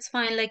superficial, it's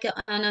fine. Like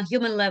on a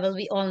human level,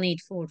 we all need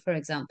food, for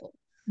example.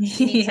 We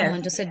need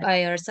someone to sit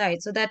by our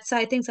side. So that's,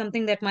 I think,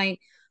 something that my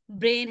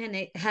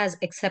brain has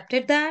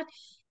accepted that.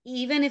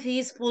 even if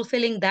he's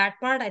fulfilling that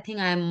part, I think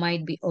I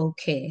might be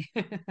okay.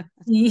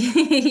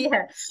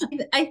 Yeah.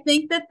 I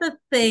think that the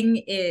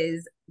thing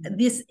is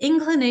this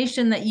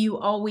inclination that you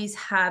always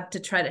have to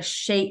try to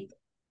shape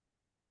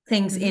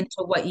things Hmm.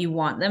 into what you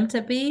want them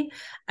to be,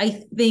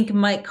 I think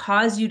might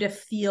cause you to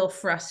feel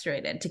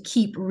frustrated, to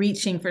keep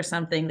reaching for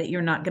something that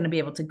you're not going to be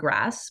able to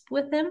grasp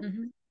with him.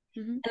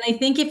 Hmm. Hmm. And I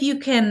think if you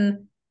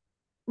can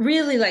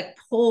really like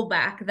pull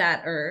back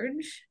that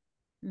urge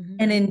Hmm.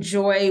 and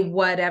enjoy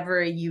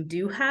whatever you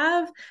do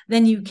have,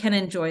 then you can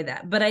enjoy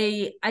that. But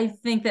I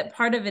think that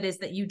part of it is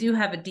that you do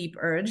have a deep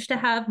urge to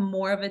have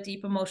more of a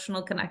deep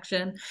emotional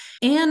connection.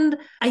 And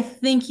I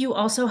think you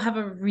also have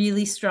a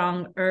really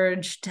strong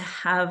urge to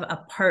have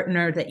a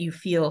partner that you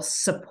feel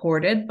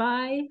supported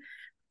by.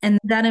 And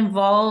that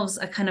involves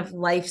a kind of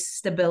life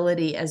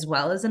stability as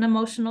well as an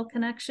emotional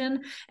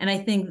connection. And I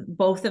think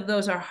both of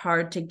those are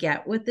hard to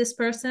get with this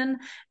person.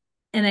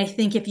 And I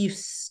think if you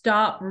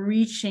stop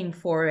reaching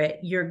for it,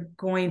 you're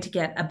going to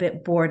get a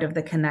bit bored of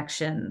the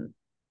connection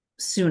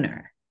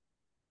sooner.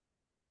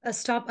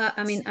 Stop.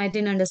 I mean, I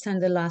didn't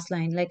understand the last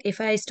line. Like,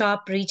 if I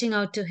stop reaching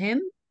out to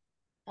him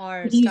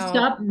or If you stop.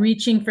 stop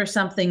reaching for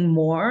something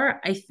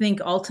more, I think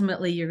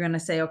ultimately you're going to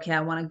say, okay,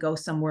 I want to go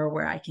somewhere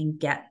where I can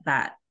get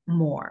that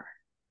more.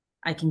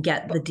 I can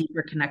get the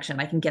deeper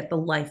connection. I can get the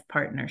life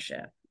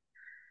partnership.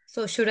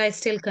 So should I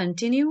still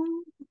continue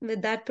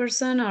with that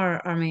person,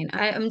 or I mean,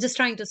 I'm just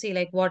trying to see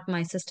like what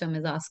my system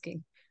is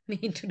asking me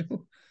to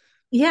do.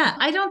 Yeah,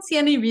 I don't see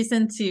any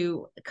reason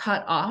to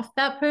cut off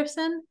that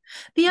person.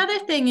 The other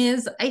thing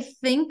is, I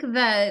think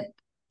that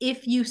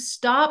if you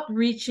stop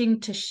reaching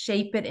to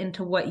shape it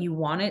into what you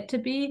want it to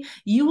be,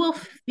 you will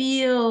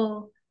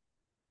feel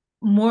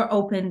more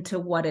open to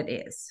what it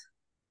is.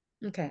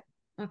 Okay.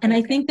 And Okay.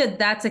 I think that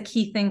that's a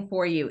key thing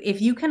for you.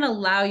 If you can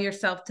allow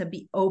yourself to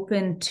be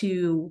open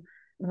to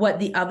what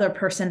the other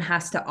person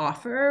has to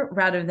offer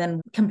rather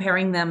than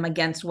comparing them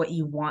against what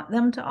you want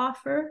them to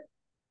offer,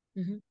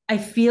 Hmm. I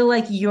feel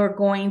like you're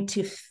going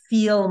to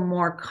feel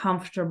more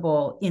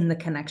comfortable in the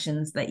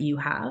connections that you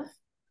have.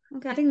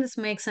 Okay. I think this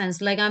makes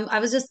sense. Like I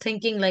was just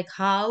thinking like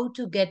how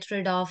to get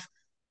rid of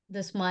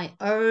this my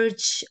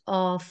urge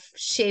of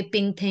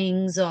shaping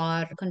things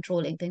or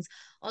controlling things.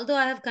 Although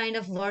I have kind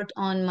of worked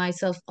on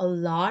myself a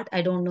lot,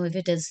 I don't know if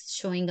it is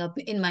showing up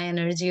in my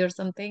energy or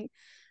something,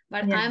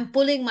 but Yeah. I'm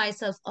pulling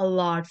myself a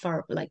lot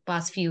for like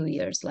past few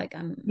years. Like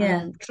Yeah.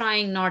 I'm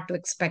trying not to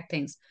expect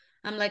things.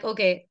 I'm like,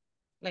 okay,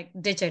 like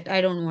ditch it.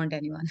 I don't want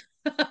anyone.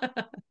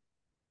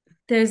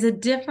 There's a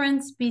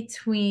difference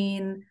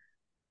between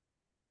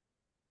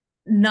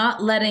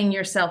not letting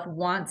yourself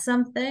want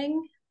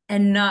something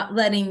and not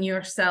letting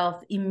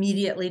yourself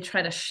immediately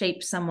try to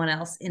shape someone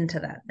else into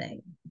that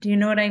thing. Do you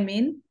know what I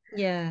mean?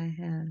 Yeah,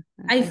 yeah.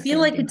 I I see feel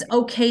what like you it's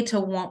okay to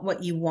want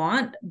what you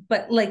want,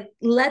 but like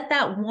let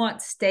that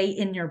want stay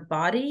in your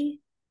body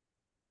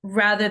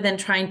rather than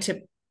trying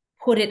to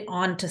put it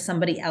on to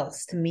somebody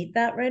else to meet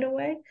that right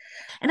away.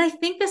 And I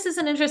think this is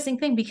an interesting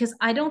thing because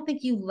I don't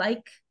think you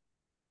like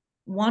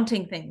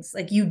wanting things.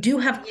 Like you do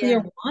have clear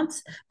mean.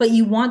 wants, but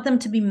you want them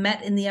to be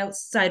met in the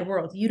outside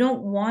world. You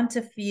don't want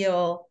to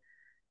feel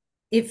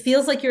it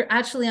feels like you're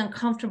actually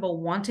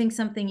uncomfortable wanting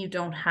something you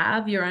don't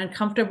have. You're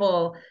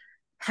uncomfortable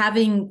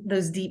having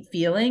those deep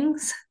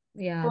feelings.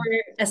 Yeah,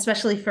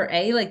 Especially for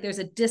like there's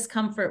a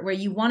discomfort where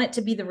you want it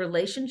to be the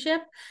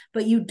relationship,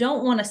 but you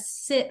don't want to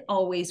sit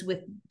always with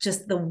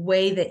just the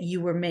way that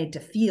you were made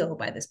to feel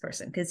by this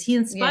person because he yeah,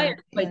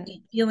 inspired yeah, quite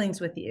deep feelings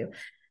with you,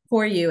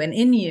 for you, and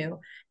in you.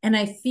 And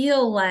I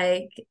feel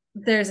like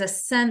there's a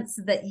sense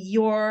that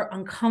you're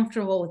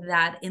uncomfortable with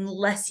that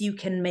unless you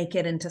can make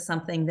it into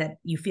something that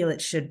you feel it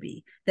should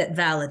be, that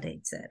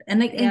validates it.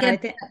 And yeah. again,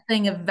 that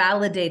thing of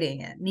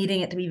validating it,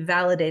 needing it to be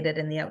validated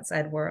in the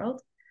outside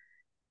world.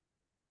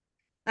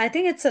 I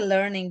think it's a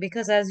learning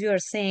because as you are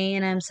saying,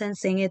 and I'm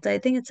sensing it, I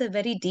think it's a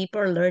very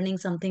deeper learning,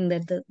 something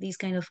that these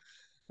kind of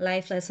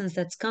life lessons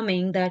that's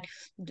coming that,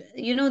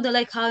 the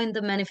like how in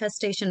the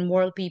manifestation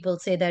world people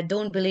say that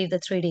don't believe the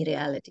 3D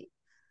reality.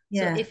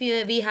 So Yeah. if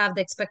we have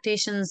the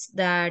expectations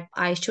that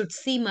I should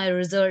see my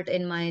result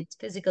in my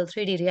physical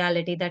 3D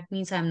reality, that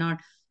means I'm not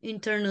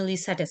internally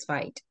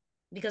satisfied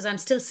because I'm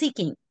still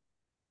seeking.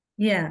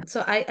 Yeah.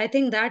 So I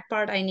think that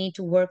part I need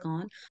to work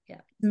on.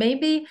 Yeah.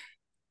 Maybe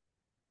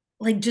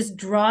like just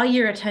draw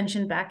your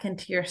attention back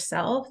into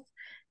yourself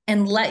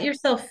and let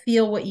yourself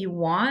feel what you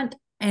want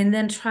and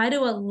then try to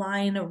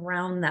align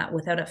around that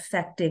without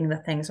affecting the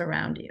things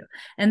around you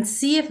and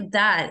see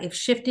if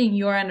shifting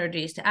your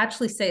energies to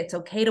actually say it's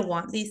okay to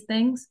want these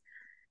things,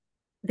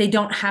 they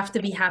don't have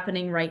to be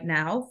happening right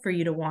now for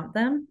you to want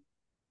them,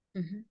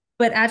 Hmm.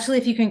 but actually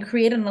if you can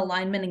create an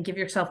alignment and give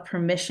yourself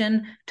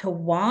permission to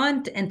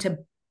want and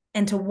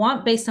to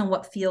want based on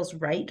what feels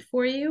right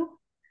for you,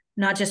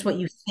 not just what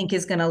you think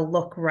is going to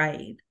look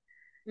right.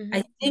 I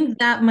Hmm. think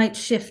that might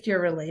shift your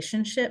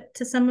relationship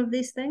to some of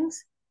these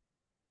things.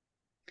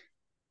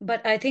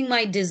 But I think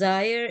my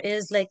desire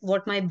is like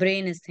what my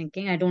brain is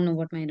thinking. I don't know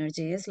what my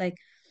energy is. Like,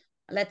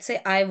 let's say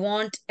I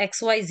want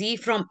XYZ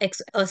from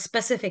a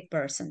specific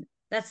person.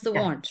 That's the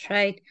Yeah. want,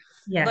 right?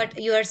 Yeah. But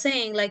you are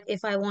saying like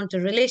if I want a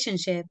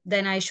relationship,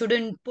 then I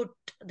shouldn't put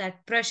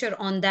that pressure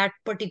on that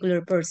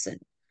particular person.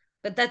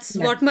 But that's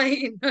Yeah. what my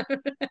inner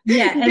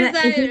Yeah. And I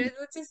desire think, is,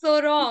 which is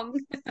so wrong.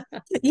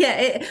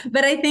 yeah,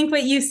 but I think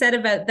what you said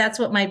about that's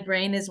what my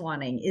brain is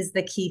wanting is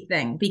the key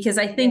thing, because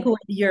I think Yeah,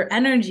 what your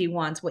energy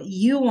wants, what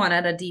you want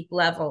at a deep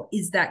level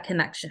is that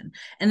connection.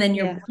 And then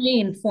your yeah,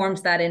 brain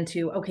forms that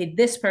into, okay,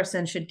 this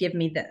person should give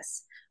me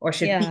this or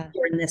should be yeah.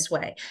 here in this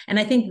way. And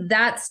I think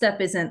that step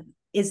isn't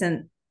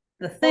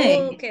the Oh,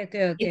 thing. okay,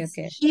 okay, okay, It's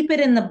okay. keep it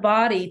in the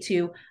body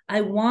to,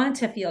 I want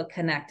to feel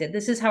connected.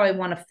 This is how I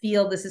want to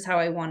feel. This is how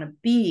I want to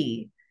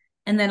be.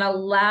 And then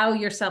allow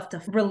yourself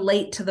to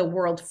relate to the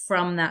world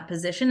from that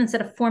position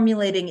instead of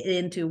formulating it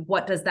into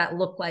what does that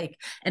look like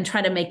and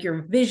try to make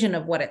your vision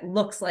of what it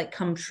looks like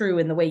come true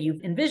in the way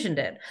you've envisioned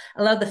it.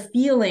 Allow the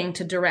feeling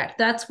to direct.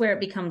 That's where it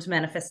becomes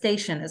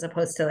manifestation as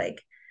opposed to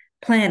like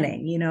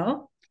planning, you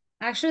know?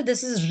 Actually,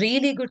 this is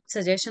really good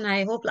suggestion.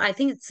 I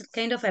think it's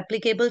kind of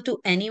applicable to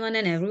anyone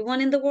and everyone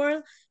in the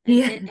world and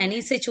Yeah. in any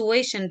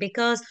situation,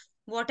 because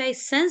what I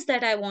sense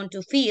that I want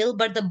to feel,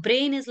 but the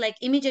brain is like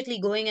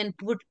immediately going and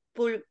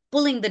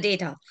pulling the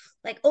data.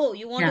 Like, oh,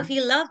 you want to Yeah.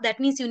 feel love?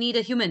 That means you need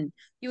a human.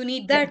 You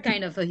need Yeah. that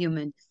kind of a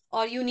human,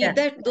 or you need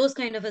Yeah. those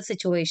kind of a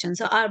situation.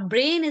 So our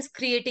brain is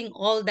creating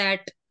all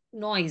that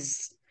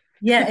noise.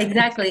 Yeah,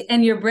 exactly.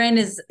 And your brain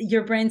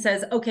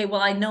says, okay,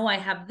 well, I know I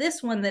have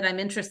this one that I'm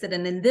interested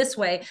in this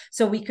way.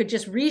 So we could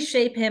just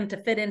reshape him to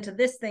fit into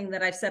this thing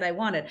that I've said I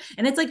wanted.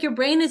 And it's like your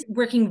brain is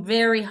working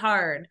very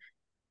hard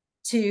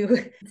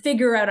to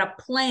figure out a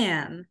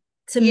plan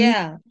to meet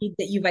Yeah. the need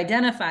that you've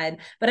identified.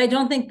 But I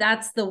don't think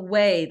that's the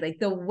way. Like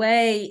the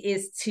way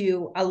is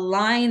to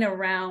align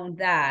around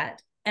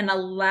that and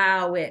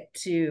allow it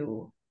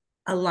to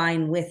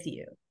align with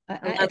you. I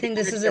Allow the think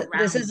this is energy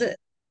around you. a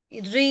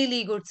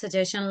really good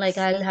suggestion. Like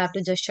I'll have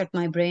to just shut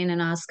my brain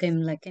and ask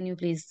him, like, can you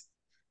please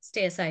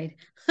stay aside?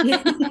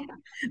 Yeah.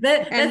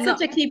 That's And such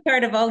no, a key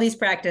part of all these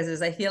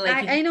practices. I feel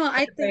like you I know,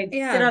 I think, sit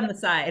yeah, on the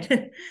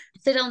side.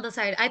 sit on the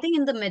side. I think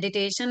in the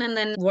meditation and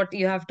then what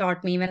you have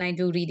taught me when I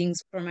do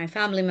readings for my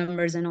family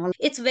members and all,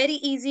 it's very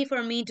easy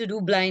for me to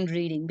do blind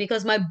reading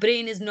because my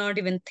brain is not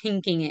even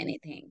thinking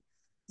anything.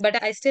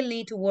 But I still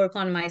need to work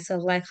on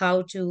myself, like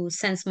how to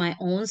sense my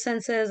own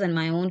senses and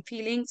my own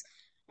feelings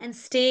and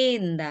stay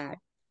in that.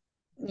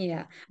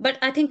 Yeah. But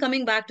I think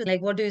coming back to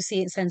like, what do you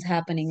see sense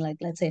happening, like,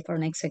 let's say for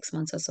next 6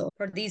 months or so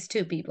for these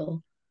two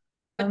people?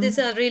 But this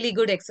is a really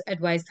good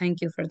advice.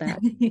 Thank you for that.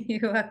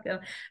 You're welcome.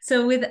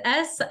 So with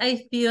S,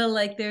 I feel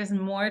like there's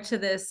more to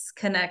this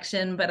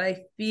connection, but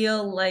I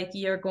feel like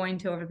you're going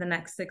to, over the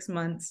next 6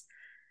 months,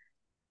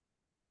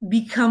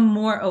 become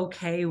more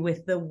okay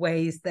with the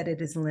ways that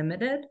it is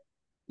limited.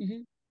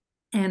 Hmm.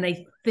 And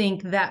I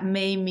think that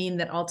may mean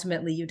that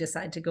ultimately you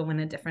decide to go in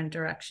a different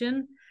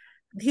direction,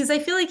 because I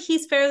feel like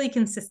he's fairly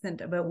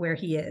consistent about where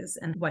he is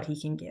and what he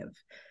can give.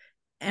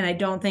 And I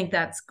don't think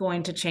that's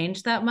going to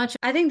change that much.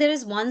 I think there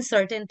is one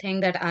certain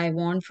thing that I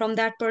want from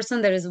that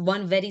person. There is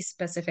one very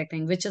specific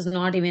thing, which is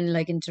not even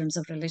like in terms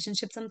of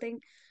relationship, something.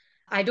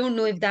 I don't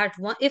know if that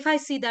one, if I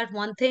see that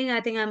one thing,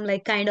 I think I'm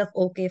like kind of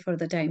okay for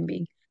the time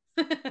being.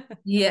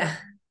 Yeah.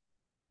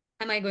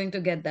 Am I going to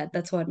get that?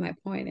 That's what my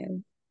point is.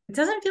 It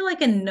doesn't feel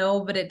like a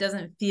no, but it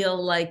doesn't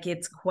feel like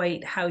it's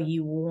quite how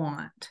you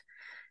want.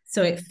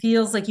 So it Mhm.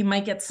 feels like you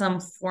might get some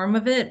form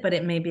of it, but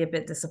it may be a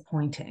bit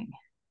disappointing.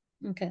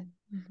 Okay,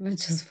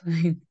 which is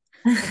fine.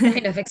 I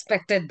kind of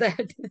expected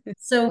that.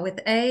 So with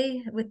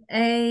A,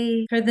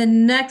 for the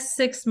next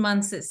 6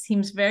 months, it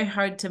seems very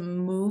hard to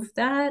move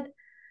that.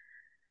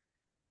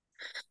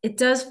 It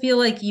does feel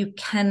like you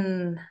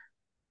can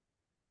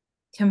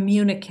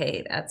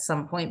communicate at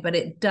some point, but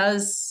it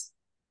does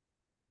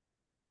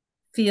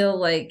feel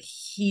like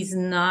he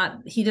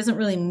doesn't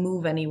really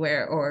move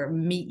anywhere or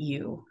meet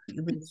you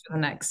at least for the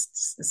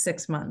next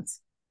 6 months.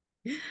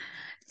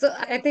 So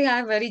I think I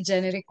have a very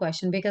generic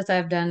question because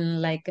I've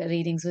done like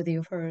readings with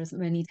you for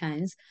many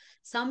times.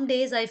 Some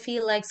days I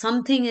feel like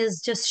something is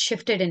just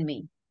shifted in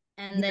me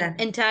and then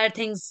Yeah. entire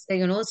things,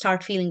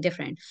 start feeling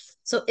different.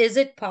 So is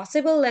it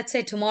possible, let's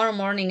say tomorrow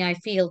morning I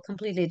feel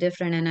completely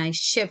different and I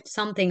shift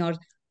something or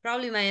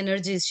probably my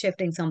energy is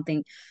shifting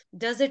something.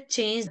 Does it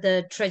change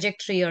the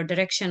trajectory or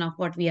direction of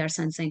what we are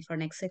sensing for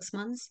next 6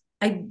 months?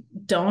 I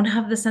don't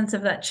have the sense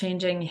of that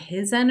changing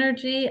his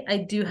energy. I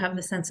do have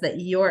the sense that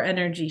your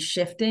energy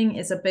shifting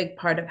is a big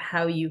part of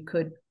how you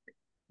could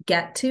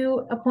get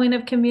to a point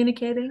of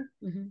communicating.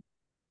 Mm-hmm.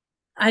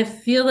 I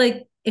feel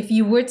like if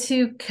you were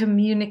to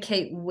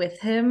communicate with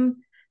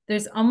him,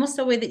 there's almost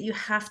a way that you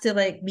have to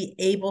like be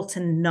able to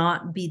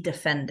not be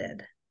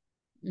defended.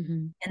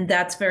 Mm-hmm. And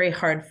that's very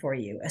hard for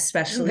you,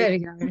 especially.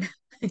 Very hard.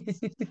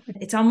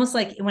 It's almost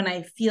like when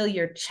I feel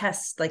your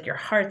chest, like your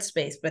heart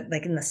space, but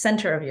like in the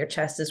center of your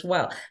chest as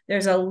well.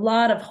 There's a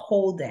lot of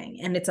holding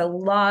and it's a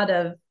lot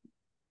of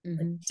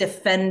Mm-hmm.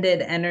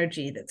 defended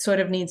energy that sort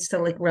of needs to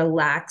like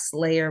relax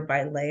layer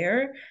by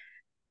layer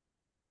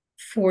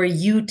for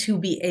you to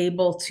be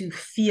able to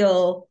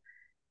feel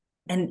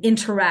and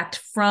interact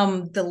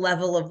from the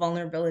level of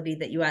vulnerability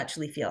that you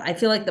actually feel. I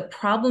feel like the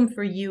problem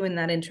for you in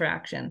that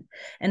interaction,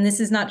 and this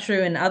is not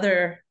true in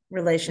other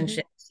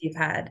relationships you've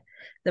had,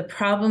 the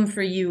problem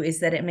for you is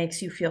that it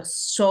makes you feel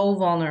so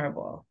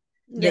vulnerable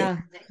that Yeah.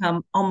 you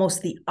become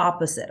almost the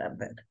opposite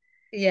of it.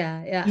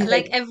 Yeah, yeah. You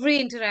Like like, every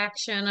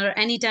interaction or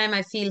anytime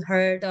I feel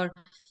hurt or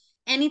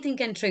anything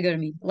can trigger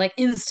me, like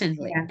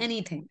instantly, yeah,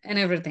 anything and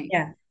everything.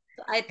 yeah.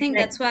 So I think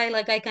that's why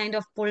like I kind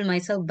of pull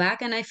myself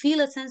back and I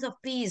feel a sense of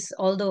peace,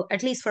 although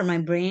at least for my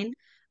brain,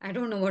 I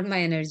don't know what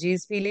my energy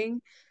is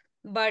feeling.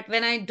 But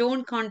when I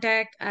don't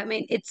contact, I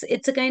mean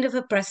it's a kind of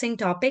a pressing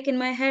topic in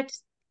my head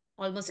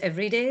almost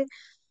every day.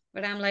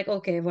 But I'm like,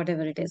 okay,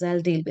 whatever it is,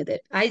 I'll deal with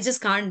it. I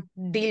just can't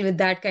deal with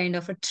that kind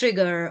of a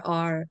trigger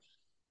or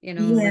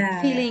with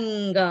Yeah,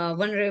 feeling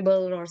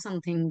vulnerable or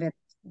something with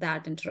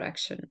that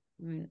interaction.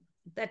 I mean,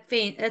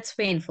 that's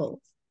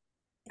painful.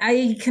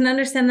 I can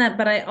understand that,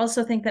 but I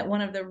also think that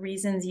one of the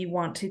reasons you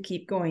want to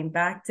keep going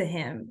back to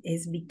him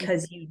is Mhm.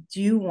 because you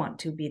do want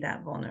to be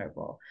that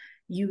vulnerable.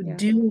 You Yeah.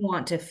 do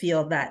want to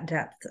feel that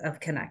depth of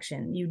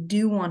connection. You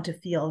do want to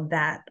feel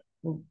that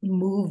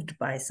moved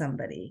by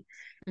somebody.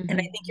 And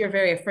I think Hmm. you're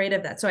very afraid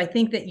of that. So I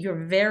think that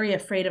you're very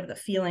afraid of the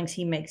feelings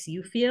he makes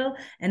you feel.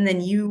 And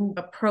then you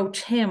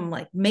approach him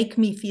like, make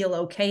me feel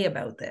okay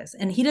about this.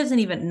 And he doesn't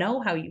even know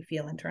how you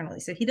feel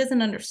internally. So he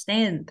doesn't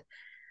understand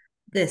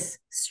this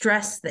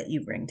stress that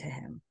you bring to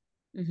him.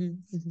 Hmm.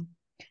 Hmm.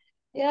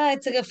 Yeah,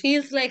 it's like a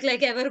feels like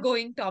ever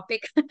going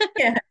topic.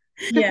 Yeah.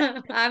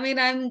 Yeah. I mean,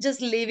 I'm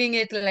just leaving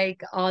it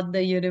like on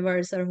the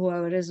universe or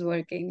whoever is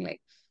working.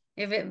 Like,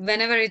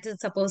 whenever it is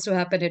supposed to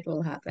happen, it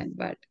will happen.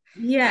 But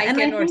Yeah. I And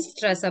cannot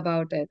stress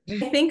about it.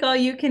 I think all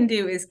you can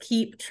do is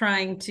keep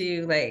trying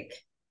to like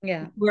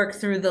Yeah. work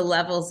through the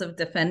levels of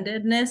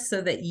defendedness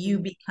so that you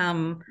Mhm.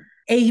 become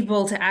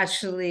able to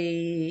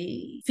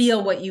actually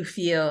feel what you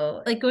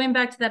feel. Like going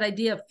back to that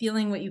idea of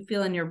feeling what you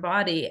feel in your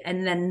body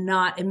and then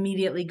not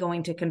immediately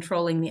going to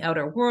controlling the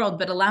outer world,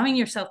 but allowing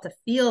yourself to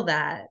feel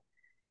that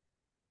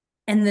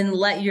and then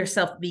let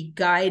yourself be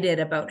guided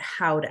about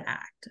how to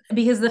act.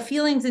 Because the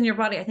feelings in your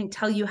body, I think,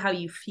 tell you how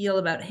you feel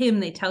about him.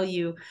 They tell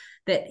you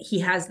that he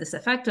has this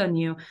effect on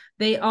you.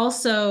 They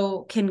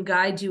also can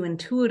guide you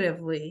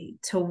intuitively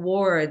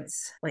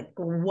towards like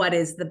what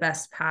is the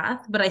best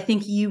path. But I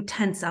think you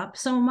tense up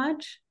so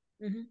much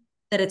Mhm.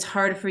 that it's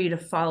hard for you to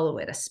follow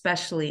it,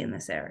 especially in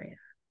this area.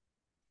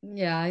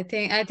 Yeah, I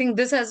think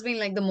this has been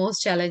like the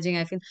most challenging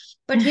I feel.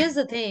 But here's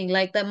the thing,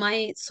 like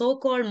my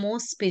so-called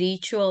most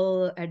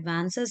spiritual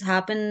advances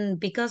happen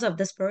because of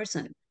this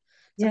person.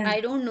 So Yeah. I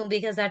don't know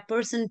because that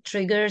person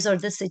triggers or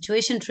the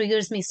situation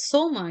triggers me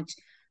so much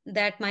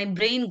that my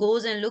brain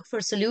goes and look for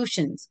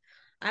solutions.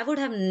 I would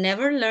have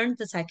never learned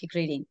the psychic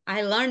reading.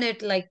 I learned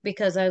it like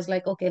because I was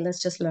like, okay,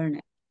 let's just learn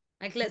it.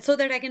 Like so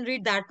that I can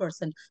read that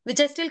person,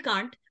 which I still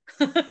can't.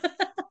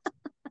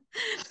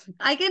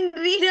 I can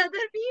read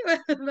other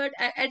people, but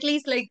at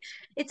least like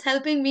it's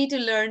helping me to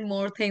learn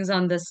more things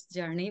on this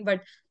journey.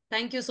 But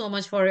thank you so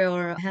much for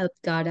your help,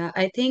 Gada.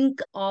 I think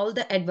all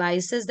the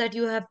advices that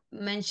you have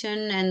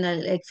mentioned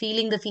and like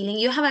feeling the feeling,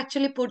 you have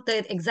actually put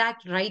the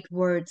exact right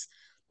words.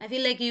 I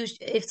feel like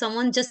if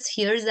someone just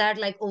hears that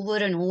like over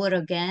and over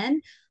again,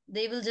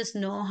 they will just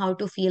know how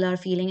to feel our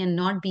feeling and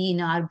not be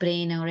in our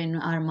brain or in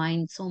our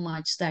mind so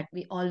much that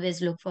we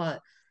always look for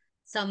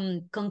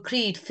some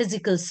concrete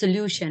physical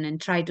solution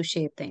and try to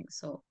shape things.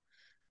 So,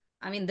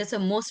 I mean, that's a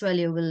most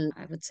valuable,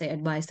 I would say,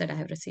 advice that I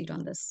have received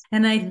on this.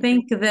 And I Mhm.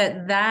 think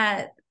that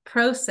that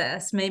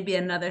process may be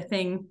another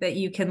thing that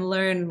you can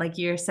learn, like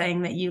you're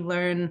saying that you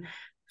learn Mhm.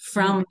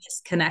 from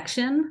this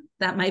connection.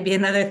 That might be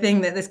another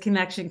thing that this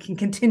connection can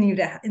continue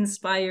to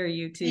inspire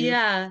you to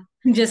Yeah.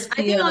 just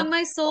I think on feel.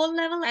 my soul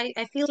level,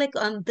 I feel like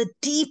on the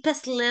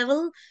deepest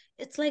level,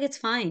 it's like it's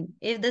fine.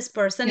 If this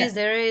person Yeah. is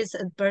there, is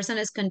a person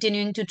is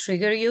continuing to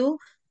trigger you,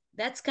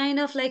 that's kind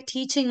of like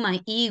teaching my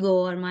ego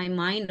or my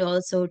mind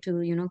also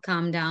to,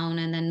 calm down.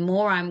 And then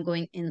more I'm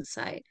going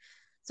inside.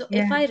 So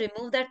if Yeah. I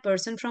remove that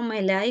person from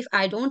my life,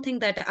 I don't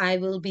think that I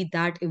will be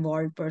that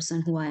evolved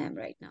person who I am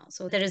right now.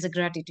 So there is a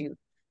gratitude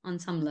on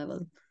some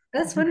level.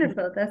 That's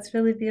wonderful. That's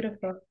really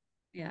beautiful.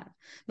 Yeah.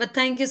 But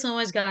thank you so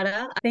much,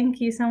 Gara. Thank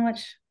you so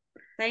much.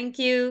 Thank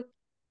you.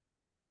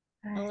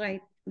 All Bye.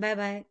 right. Bye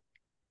bye.